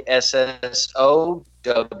Cassowary.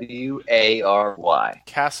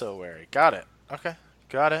 Cassowary. Got it. Okay,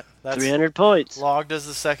 got it. That's 300 points. logged as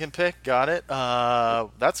the second pick. Got it.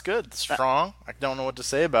 That's good. Strong. I don't know what to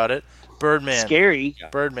say about it. Birdman. Scary.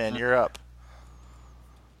 Birdman, you're up.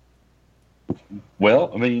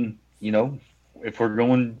 Well, I mean, if we're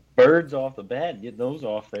going birds off the bat, get those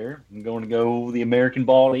off there. I'm going to go the American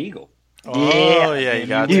bald eagle. Oh yeah, you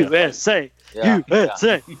got to. USA.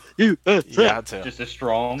 USA. You USA. got to. Just a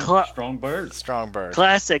strong bird. Strong bird.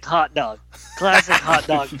 Classic hot dog. Classic hot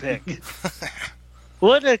dog pick.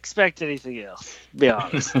 Wouldn't expect anything else, to be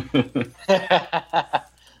honest.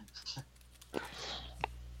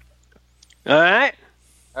 All right.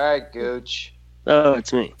 All right, Gooch. Oh,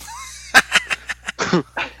 it's me.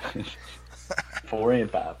 4 and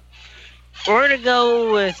 5. We're going to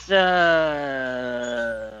go with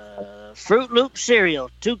Fruit Loop cereal,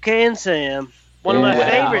 Toucan Sam. One of my Yeah.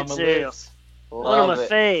 favorite On the cereals. One Love of my it.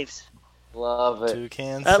 faves. Love it.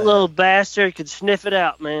 Toucan. That little bastard could sniff it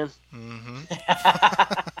out, man. Mm-hmm.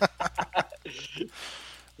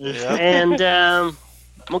 And I'm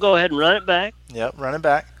going to go ahead and run it back Yep. Run it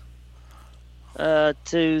back.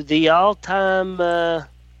 to the all-time,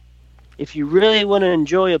 if you really want to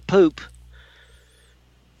enjoy a poop,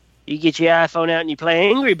 you get your iPhone out and you play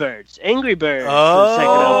Angry Birds. Angry Birds. for the second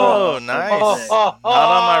Oh, overall. nice. Not on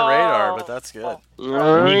my radar, but that's good. Oh, You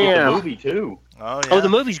get yeah. the movie, too. Oh, yeah. Oh, the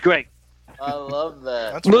movie's great. I love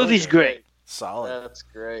that. That's Movie's really great. Solid. That's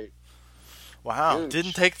great. Wow. Huge.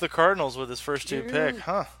 Didn't take the Cardinals with his first two pick,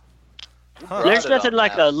 huh? Brought There's it nothing on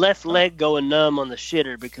like that. a left leg going numb on the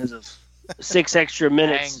shitter because of 6 extra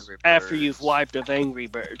minutes Angry after Birds. you've wiped of Angry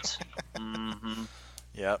Birds. Mm-hmm.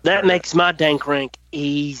 Yep. That heard makes my dank rank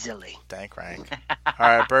easily. it. Dank rank. All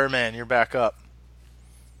right, Birdman, you're back up.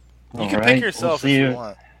 You All can right, pick yourself we'll if see you you.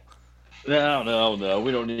 want. No.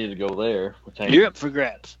 We don't need to go there. You're up for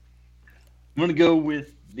grabs. I'm going to go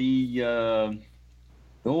with the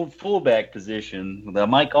old fullback position, the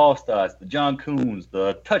Mike Allstott, the John Coons,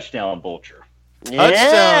 the touchdown vulture. Touchdown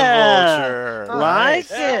Yeah. vulture. Like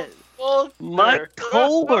Nice. it. Mike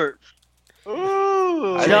Colbert.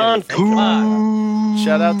 Ooh. I John didn't think about Coons.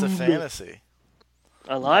 Shout out to fantasy.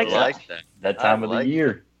 I like I it. like that. That time I of the like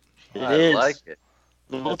year. It I is. like it.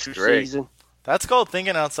 Vulture great. season. That's called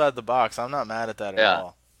thinking outside the box. I'm not mad at that at Yeah.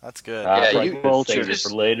 all. That's good. I Yeah, probably you- could have saved it vultures. for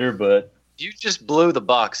later, but You just blew the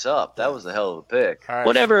box up. That was a hell of a pick. All right.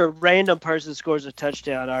 Whenever a random person scores a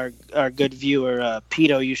touchdown, our good viewer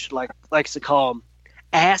Pito, you should likes to call him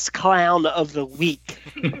ass clown of the week.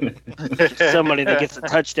 Somebody that gets a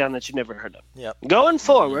touchdown that you never heard of. Yep. Going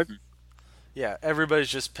forward, Yeah, everybody's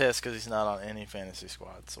just pissed because he's not on any fantasy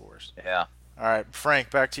squad. It's the worst. Yeah. All right, Frank,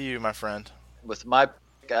 back to you, my friend. With my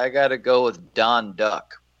pick, I got to go with Don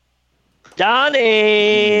Duck.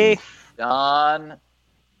 Donnie. Don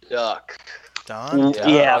Duck. Don?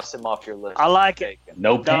 Yeah. Cross him off your list. I like it.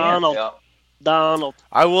 no pants. Donald. Yep. Donald.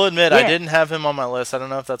 I will admit, I Yeah. didn't have him on my list. I don't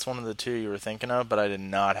know if that's one of the two you were thinking of, but I did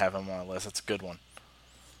not have him on my list. That's a good one.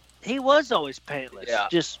 He was always pantless. Yeah.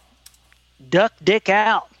 Just duck dick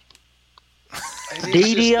out. He's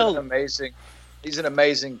just DDO. an amazing. He's an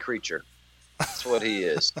amazing creature. That's what he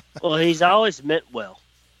is. Well, he's always meant well.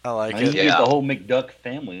 I like I used it. to use Yeah. the whole McDuck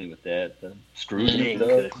family with that. Scrooge Yeah, you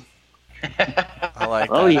McDuck. I like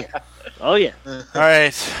Oh that. yeah. Oh yeah. All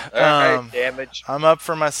right. All right, damage. I'm up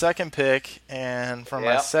for my second pick, and for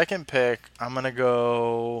my Yep. second pick, I'm going to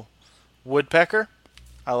go Woodpecker.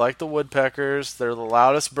 I like the woodpeckers. They're the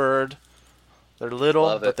loudest bird. They're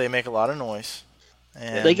little, but they make a lot of noise.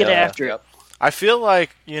 And they get after it. I feel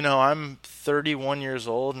like, I'm 31 years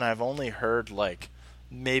old and I've only heard like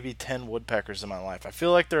maybe 10 woodpeckers in my life. I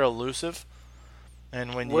feel like they're elusive.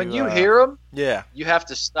 And when you hear them, you have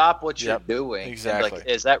to stop what you're doing. Exactly. Like,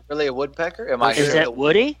 is that really a woodpecker? Is that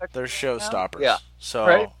Woody? They're showstoppers. Yeah. So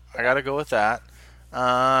I got to go with that.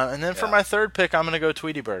 And then for my third pick, I'm going to go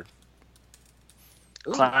Tweety Bird.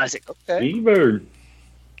 Ooh, classic. Okay. Tweety Bird.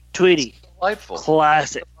 Tweety. Delightful.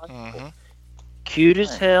 Classic. Mm-hmm. Cute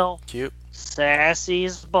as hell. Cute. Sassy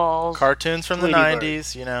as balls. Cartoons from Tweety the Bird.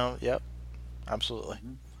 90s, Yep. Absolutely.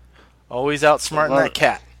 Always outsmarting that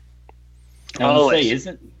cat. I was say,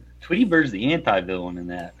 isn't Tweety Bird's the anti-villain in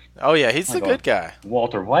that? Oh, yeah, he's the good guy.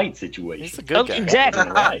 Walter White situation. He's the good guy.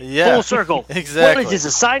 Exactly. Yeah. Full circle. Exactly. What is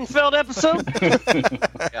this, a Seinfeld episode?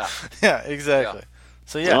 Yeah, exactly.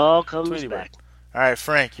 So, it all comes Tweety back. Bird. All right,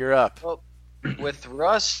 Frank, you're up. Well, with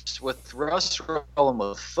Russ rolling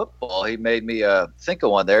with football, he made me think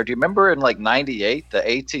of one there. Do you remember in like '98 the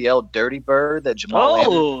ATL Dirty Bird that Jamal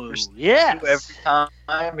Anderson threw every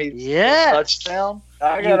time he touchdown?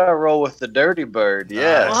 I gotta roll with the Dirty Bird.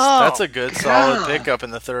 Yes, that's a good solid pickup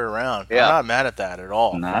in the third round. Yeah. I'm not mad at that at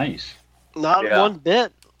all. Nice. Not one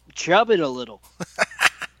bit. Chub it a little.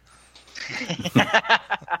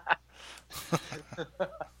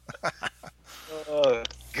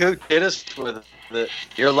 Go get us with the.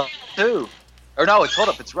 You're lucky too. Or no, hold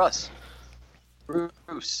up. It's Russ.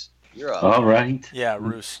 Bruce, you're up. All right. Yeah,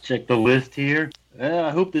 Roos. Check the list here. I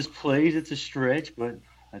hope this plays. It's a stretch, but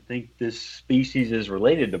I think this species is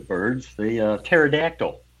related to birds. The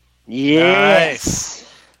pterodactyl. Yes. Nice.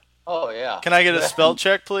 Oh, yeah. Can I get a spell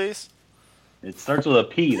check, please? It starts with a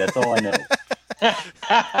P. That's all I know.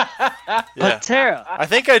 Patera. I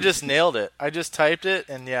think I just nailed it. I just typed it,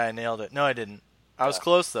 and I nailed it. No, I didn't. I was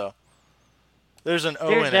close, though. There's an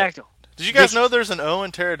O in it. Did you guys know there's an O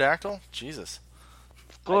in pterodactyl? Jesus.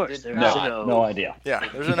 Of course. No idea. Yeah,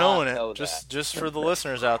 there's an O in it. Just for the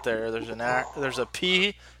listeners out there, there's a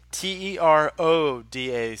P, T-E-R-O-D-A-C-T-Y-L.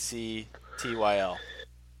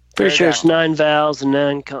 Pretty sure it's 9 vowels and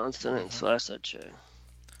 9 consonants. Last I checked.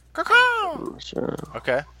 Sure.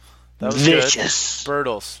 Okay. That was vicious. Good.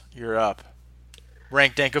 Birtles, you're up.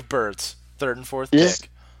 Rank dank of birds. Third and fourth pick.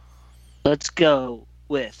 Let's go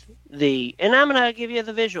with and I'm going to give you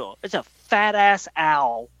the visual. It's a fat-ass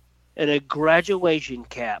owl in a graduation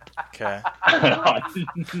cap. Okay.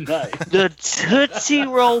 Nice. The Tootsie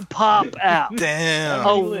Roll Pop out. Damn.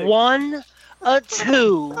 A 1, a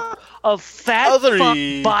 2, a fat fuck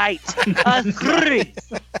bite, a 3.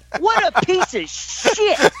 What a piece of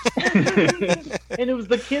shit! And it was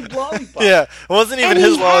the kid's lollipop. Yeah, it wasn't even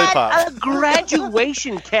his lollipop. Had a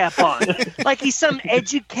graduation cap on, like he's some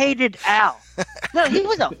educated owl. No, he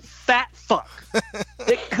was a fat fuck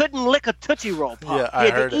that couldn't lick a Tootsie Roll Pop. Yeah, he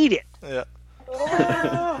had to eat it. Yeah.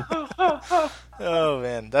 Oh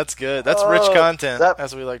man, that's good. That's rich content,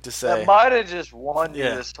 as we like to say. That might have just won you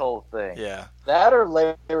this whole thing. Yeah. That or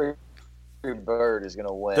Larry Bird is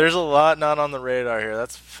gonna win. There's a lot not on the radar here.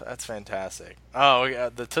 That's fantastic. Oh yeah,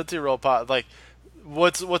 the Tootsie Roll Pop. Like,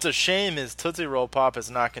 what's a shame is Tootsie Roll Pop has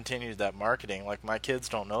not continued that marketing. Like, my kids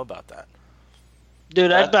don't know about that. Dude,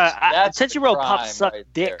 Tootsie Roll Pop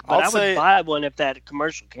sucked dick, but I would buy one if that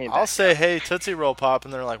commercial came back. I'll say, hey, Tootsie Roll Pop,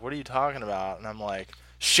 and they're like, what are you talking about? And I'm like,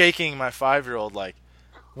 shaking my 5-year-old, like,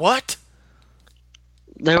 what?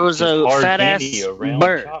 There was a fat-ass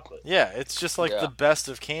bird. Chocolate. Yeah, it's just like the best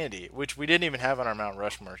of candy, which we didn't even have on our Mount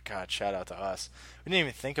Rushmore. God, shout out to us. We didn't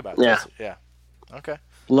even think about this. Yeah. Okay.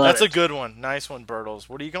 That's a good one. Nice one, Birtles.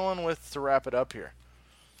 What are you going with to wrap it up here?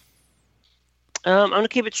 I'm going to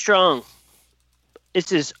keep it strong.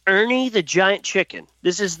 This is Ernie the Giant Chicken.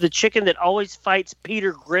 This is the chicken that always fights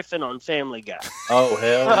Peter Griffin on Family Guy. Oh,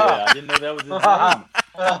 hell yeah. I didn't know that was his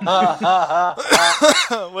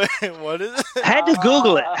name. Wait, what is it? Had to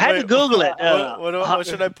Google it. What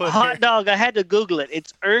should I put Hot here? dog, I had to Google it.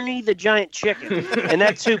 It's Ernie the Giant Chicken. And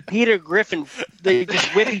that's who Peter Griffin, they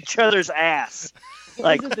just whip each other's ass.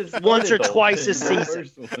 Like once or twice a season.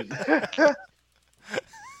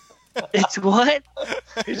 It's what?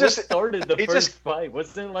 He just started the first fight.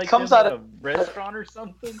 Wasn't it like comes out out of a restaurant or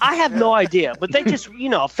something? I have no idea, but they just,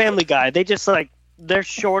 Family Guy, they just they're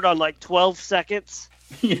short on 12 seconds,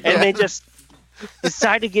 and they just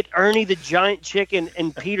decide to get Ernie the Giant Chicken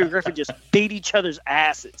and Peter Griffin just beat each other's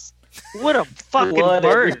asses. What a fucking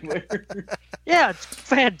bird. Everywhere. Yeah, it's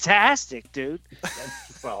fantastic, dude.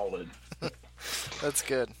 That's solid. That's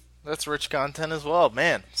good. That's rich content as well.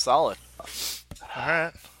 Man, solid. All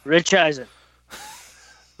right. Rich Eisen.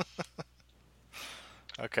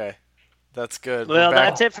 Okay. That's good. Well,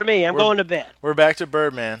 that's it for me. I'm going to bed. We're back to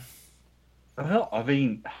Birdman. Well, I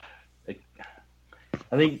mean,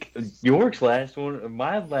 I think York's last one,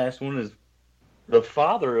 my last one is the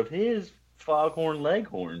father of his Foghorn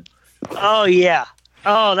Leghorn. Oh, yeah.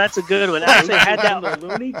 Oh, that's a good one. I actually had that one.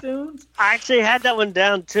 Looney Tunes? I actually had that one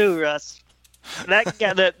down too, Russ. That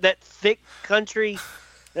guy, that thick country,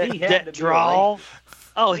 that drawl.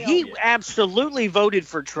 Oh, he absolutely voted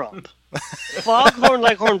for Trump. Foghorn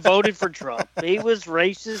Leghorn voted for Trump. He was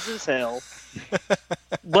racist as hell.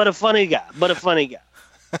 But a funny guy.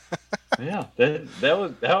 Yeah, that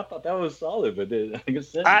was. I thought that was solid, but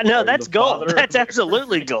I know that's gold. That's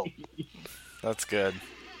absolutely gold. That's good.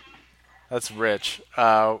 That's rich.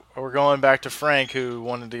 We're going back to Frank, who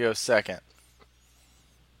wanted to go second.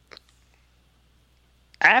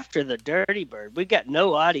 After the Dirty Bird, we got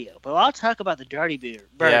no audio, but I'll talk about the Dirty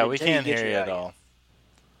Bird. Yeah, we can't hear you at all.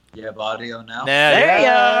 You have audio now? There you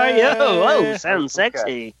are. Yo, oh, sounds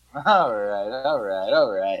sexy. All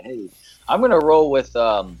right. Hey, I'm going to roll with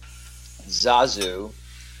Zazu.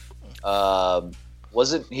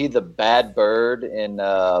 Wasn't he the bad bird in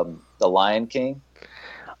The Lion King?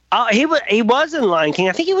 He was in Lion King.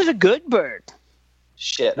 I think he was a good bird.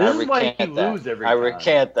 Shit, I recant that. I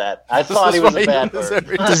recant that. I thought he was a bad bird.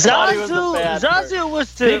 Zazu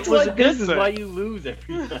was a good bird. This is why you lose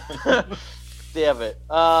every time. Damn it.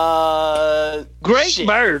 Great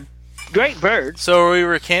bird. So are we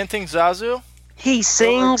recanting Zazu? He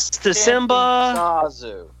sings to Simba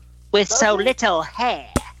Zazu. with so little hair.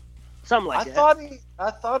 Something like that.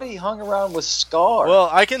 I thought he hung around with Scar. Well,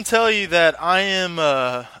 I can tell you that I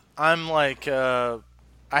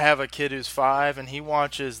have a kid who's 5, and he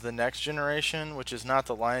watches The Next Generation, which is not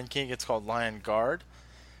The Lion King. It's called Lion Guard.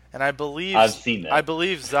 And I believe I've seen that. I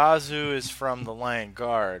believe Zazu is from the Lion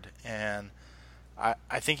Guard, and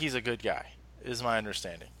I think he's a good guy, is my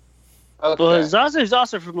understanding. Okay. Well, Zazu's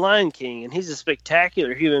also from Lion King, and he's a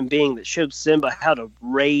spectacular human being that showed Simba how to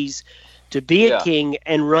raise to be a king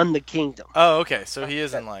and run the kingdom. Oh, okay. So he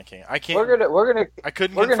is in Lion King. I can't. We're gonna. I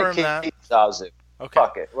couldn't we're confirm gonna keep that. Zazu. Okay.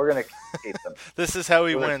 Fuck it. We're gonna keep them. This is how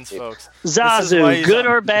he wins, folks. Zazu, good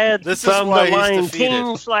or bad, this from is why the Lion he's defeated.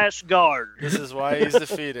 King / Guard. This is why he's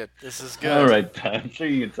defeated. This is good. All right, I'm sure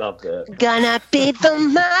you can top that. Gonna be the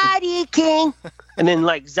mighty king. And then,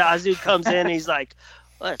 like, Zazu comes in, and he's like,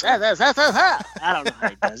 I don't know how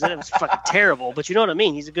he does it. It was fucking terrible, but you know what I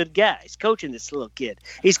mean. He's a good guy. He's coaching this little kid.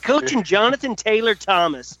 He's coaching Jonathan Taylor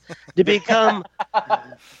Thomas to become,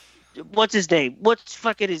 what's his name? What's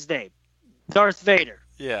fucking his name? Darth Vader.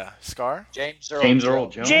 Yeah, Scar? James Earl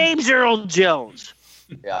Jones. James Earl Jones.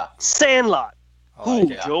 Yeah. Sandlot. I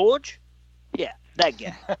like it. George? Yeah, that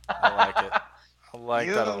guy. I like it. I like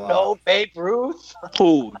that a lot. You know Babe Ruth?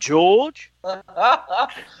 Who, George?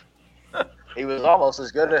 He was almost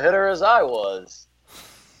as good a hitter as I was.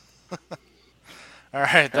 All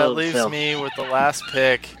right, that leaves me with the last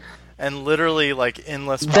pick, and literally like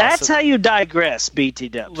endless. That's how you digress, BT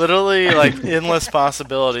Dubs. Literally like endless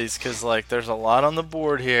possibilities, because like there's a lot on the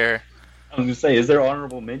board here. I was gonna say, is there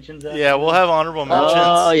honorable mentions? Yeah, we'll have honorable mentions.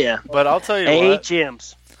 Oh yeah, but I'll tell you what.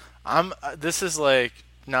 HMs. This is like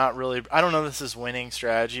not really. I don't know. If this is winning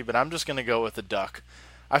strategy, but I'm just gonna go with the duck.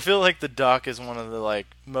 I feel like the duck is one of the like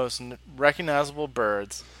most recognizable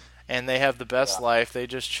birds, and they have the best life. They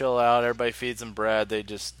just chill out. Everybody feeds them bread. They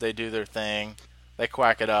do their thing. They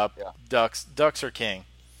quack it up. Yeah. Ducks are king.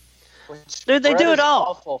 Dude, they do it all.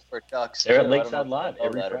 Awful for ducks. They're at Lakeside Live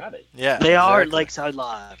every Friday. Yeah, they are at Lakeside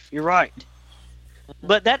Live. You're right.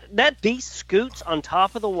 But that beast scoots on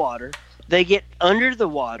top of the water. They get under the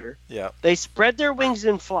water. Yeah. They spread their wings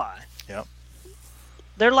and fly. Yep.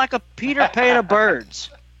 They're like a Peter Pan of birds.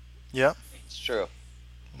 Yep. It's true.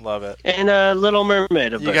 Love it. And a Little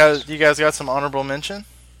Mermaid of birds. You guys got some honorable mention?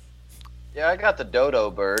 Yeah, I got the dodo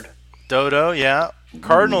bird. Dodo, yeah.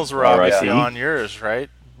 Cardinals were obviously on yours, right,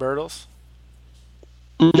 Birtles?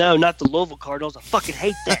 No, not the Louisville Cardinals. I fucking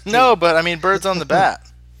hate that team. No, but I mean birds on the bat.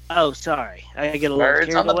 Oh, sorry. I get a little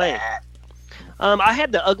carried away. I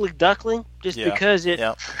had the ugly duckling just because it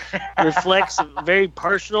reflects very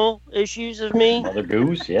personal issues of me. Mother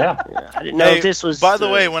Goose, yeah. I didn't know if this was. By the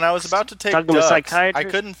way, when I was about to take ducks, I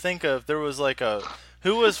couldn't think of. There was like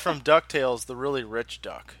who was from DuckTales, the really rich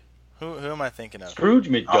duck. Who am I thinking of? Scrooge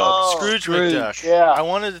McDuck. Oh, Scrooge McDuck. Yeah. I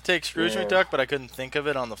wanted to take Scrooge McDuck, but I couldn't think of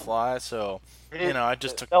it on the fly, so I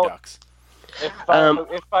just took ducks. If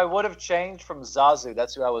I would have changed from Zazu,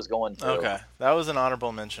 that's who I was going to. Okay, that was an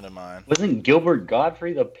honorable mention of mine. Wasn't Gilbert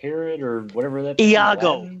Godfrey the parrot or whatever that?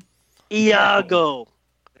 Iago.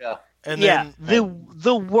 Yeah. And yeah, then,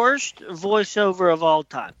 the worst voiceover of all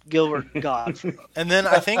time, Gilbert Gottfried. And then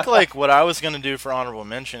I think like what I was gonna do for honorable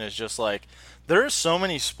mention is just like there are so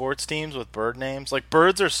many sports teams with bird names. Like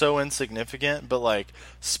birds are so insignificant, but like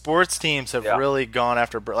sports teams have really gone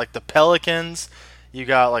after like the Pelicans. You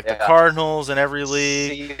got like the Cardinals in every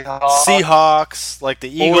league, Seahawks, like the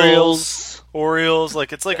Eagles, Orioles.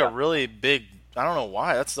 Like it's like a really big. I don't know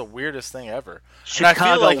why. That's the weirdest thing ever. Chicago and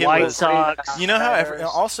I feel like White Sox. You know how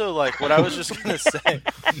also like what I was just gonna say.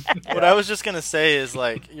 What I was just gonna say is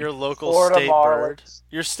like your local Florida state bird,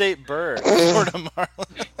 your state bird, Florida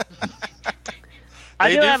Marlins.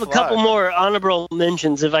 I do have a couple more honorable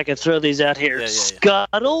mentions if I could throw these out here.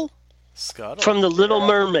 Scuttle from The Little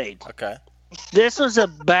Mermaid. Okay. This was a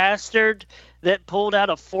bastard that pulled out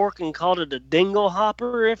a fork and called it a dingle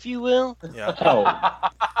hopper, if you will. Yeah.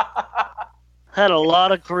 Had a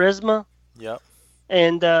lot of charisma. Yep.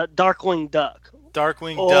 And Darkwing Duck.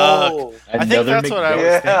 Darkwing Duck. I think that's what I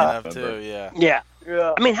was thinking of too. Yeah.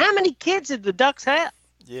 I mean, how many kids did the ducks have?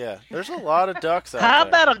 Yeah. There's a lot of ducks out there. How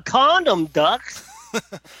about a condom duck?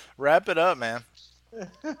 Wrap it up, man.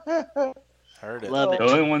 Heard it. Love it. The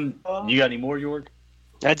only one. You got any more, York?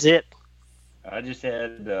 That's it. I just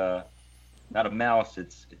had not a mouse.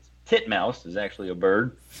 It's titmouse is actually a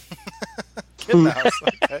bird. Titmouse.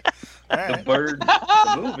 Okay. All right. The bird,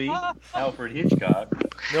 the movie, Alfred Hitchcock.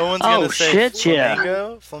 No one's gonna say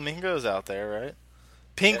flamingo. Yeah. Flamingo's out there, right?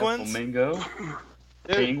 Penguins. Yeah, flamingo.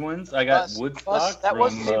 Penguins. I got Woodstock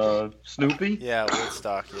from Snoopy. Yeah,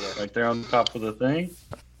 Woodstock. Yeah. Right there on top of the thing.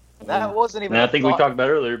 That wasn't even. And I think we talked about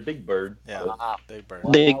earlier, Big Bird. Yeah, Big Bird.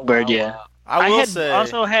 Big Bird, yeah. I will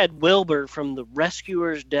also had Wilbur from The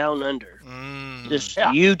Rescuers Down Under. Just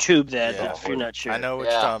YouTube that if you're not sure. I know what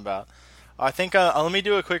you're talking about. I think let me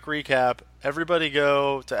do a quick recap. Everybody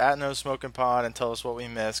go to @NoSmokingPod and tell us what we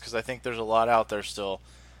missed because I think there's a lot out there still.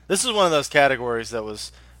 This is one of those categories that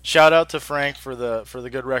was shout out to Frank for the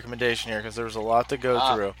good recommendation here because there was a lot to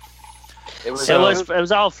go through. It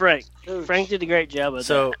was all Frank. Frank did a great job with that.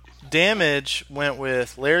 So damage went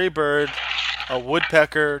with Larry Bird, a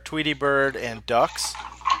woodpecker, Tweety Bird, and ducks.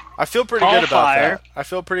 I feel pretty good about that. I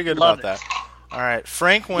feel pretty good about that. All right,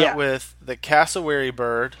 Frank went with the cassowary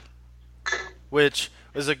bird, which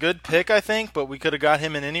was a good pick, I think, but we could have got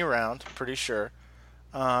him in any round, pretty sure.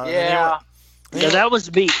 That was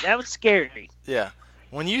beat. That was scary. Yeah.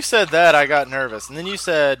 When you said that, I got nervous. And then you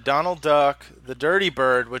said Donald Duck, the Dirty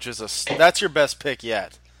Bird, which is that's your best pick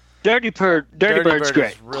yet. Dirty Bird's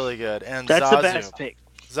great. Is really good. And that's Zazu. The best pick.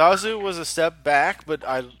 Zazu was a step back, but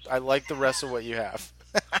I like the rest of what you have.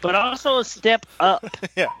 But also a step up.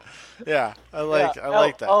 Yeah. I like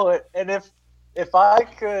that. Oh, and if I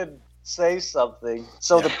could say something,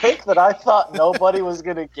 so the pick that I thought nobody was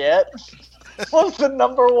gonna get was the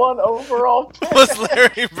number 1 overall pick. Was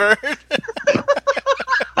Larry Bird?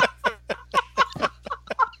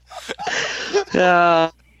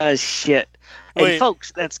 Shit. Hey, Wait,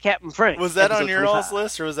 folks, that's Captain Frank. Was that on your all's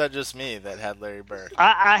list, or was that just me that had Larry Bird?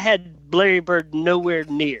 I had Larry Bird nowhere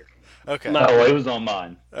near. Okay. It was on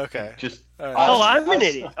mine. Okay. Just. I'm an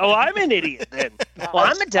idiot. I'm an idiot then. Well,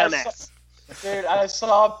 I'm a dumbass. Dude, I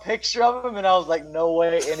saw a picture of him, and I was like, no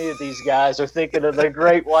way any of these guys are thinking of the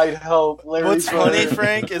Great White Hope, Larry What's Bird. funny,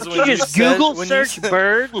 Frank, is when you just Google search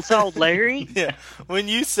Bird and saw Larry? Yeah. When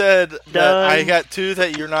you said that I got 2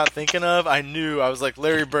 that you're not thinking of, I knew. I was like,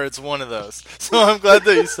 Larry Bird's one of those. So I'm glad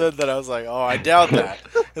that you said that. I was like, I doubt that.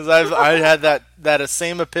 Because I had that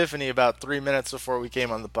same epiphany about 3 minutes before we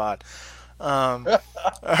came on the pod. All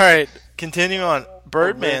right, continuing on.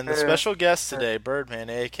 Birdman, the special guest today, Birdman,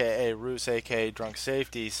 a.k.a. Roos, a.k.a. Drunk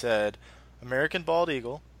Safety, said, American Bald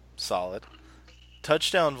Eagle, solid.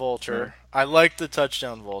 Touchdown Vulture. I liked the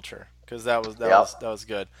Touchdown Vulture because that was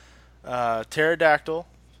good. Pterodactyl,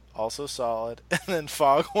 also solid. And then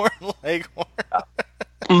Foghorn Leghorn.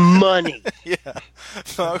 Money. Yeah,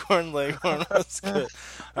 Foghorn Leghorn was good.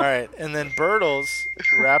 All right, and then Birtles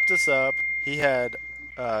wrapped us up. He had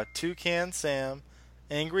Toucan Sam,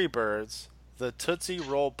 Angry Birds, the Tootsie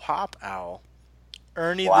Roll Pop Owl,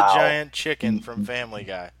 Ernie the Giant Chicken from Family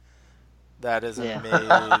Guy. That is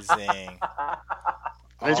amazing.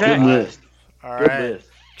 That's right. All right.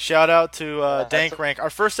 Shout out to Dank Rank,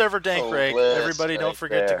 our first ever Dank Rank. Everybody, don't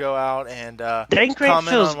forget to go out and comment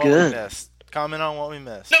on what we missed. Comment on what we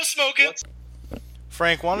missed. No smoking.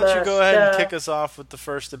 Frank, why don't you go ahead and kick us off with the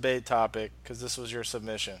first debate topic because this was your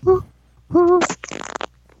submission.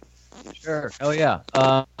 Sure. Oh yeah.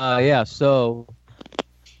 So,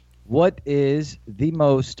 what is the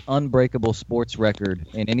most unbreakable sports record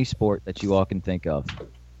in any sport that you all can think of?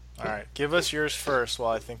 All right, give us yours first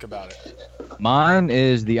while I think about it. Mine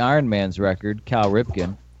is the Iron Man's record, Cal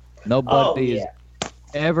Ripken. Nobody is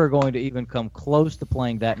ever going to even come close to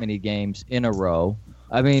playing that many games in a row.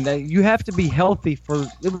 I mean, you have to be healthy for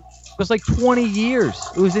it was like 20 years.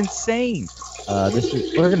 It was insane.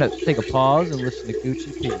 We're gonna take a pause and listen to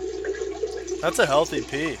Gucci P. That's a healthy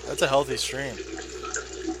P. That's a healthy stream.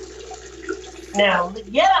 Now,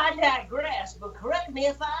 yeah, I digress, but correct me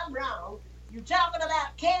if I'm wrong. You're talking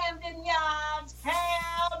about Camden Yards,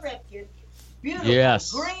 Pal Ripken, beautiful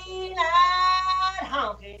green-eyed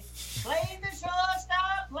honky, played the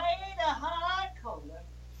shortstop, played a hard corner.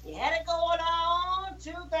 You had it going on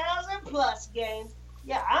 2,000-plus games.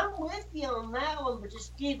 Yeah, I'm with you on that one, but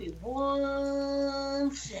just give me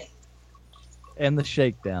one shake. And the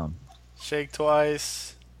shakedown. Shake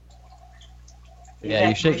twice. Yeah,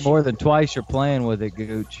 you shake more than twice, you're playing with it,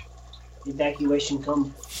 Gooch. Evacuation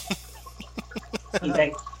come.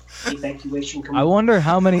 Evacuation come. I wonder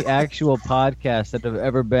how many actual podcasts that have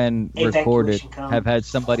ever been recorded have had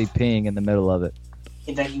somebody peeing in the middle of it.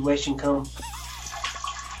 Evacuation come.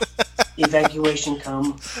 Evacuation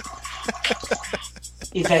come.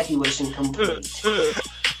 Evacuation complete.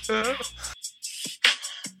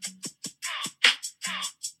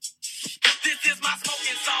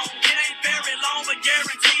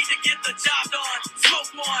 Guaranteed to get the job done.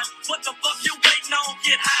 Smoke one. What the fuck you waiting on?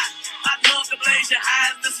 Get hot. I'd love to blaze your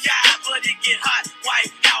high in the sky, but it get hot.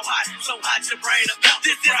 White, how hot? So hot your brain about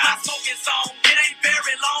this is my smoking song. It ain't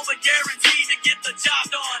very long, but guaranteed to get the job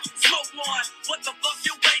done. Smoke one. What the fuck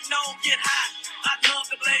you waiting on? Get hot. I'd love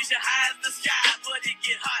to blaze your high in the sky, but it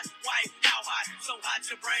get hot. White, how hot? So hot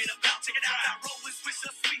your brain about. Check it out. I roll with switch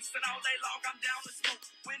the sweets, and all day long I'm down to smoke.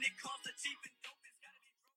 When it comes to cheap and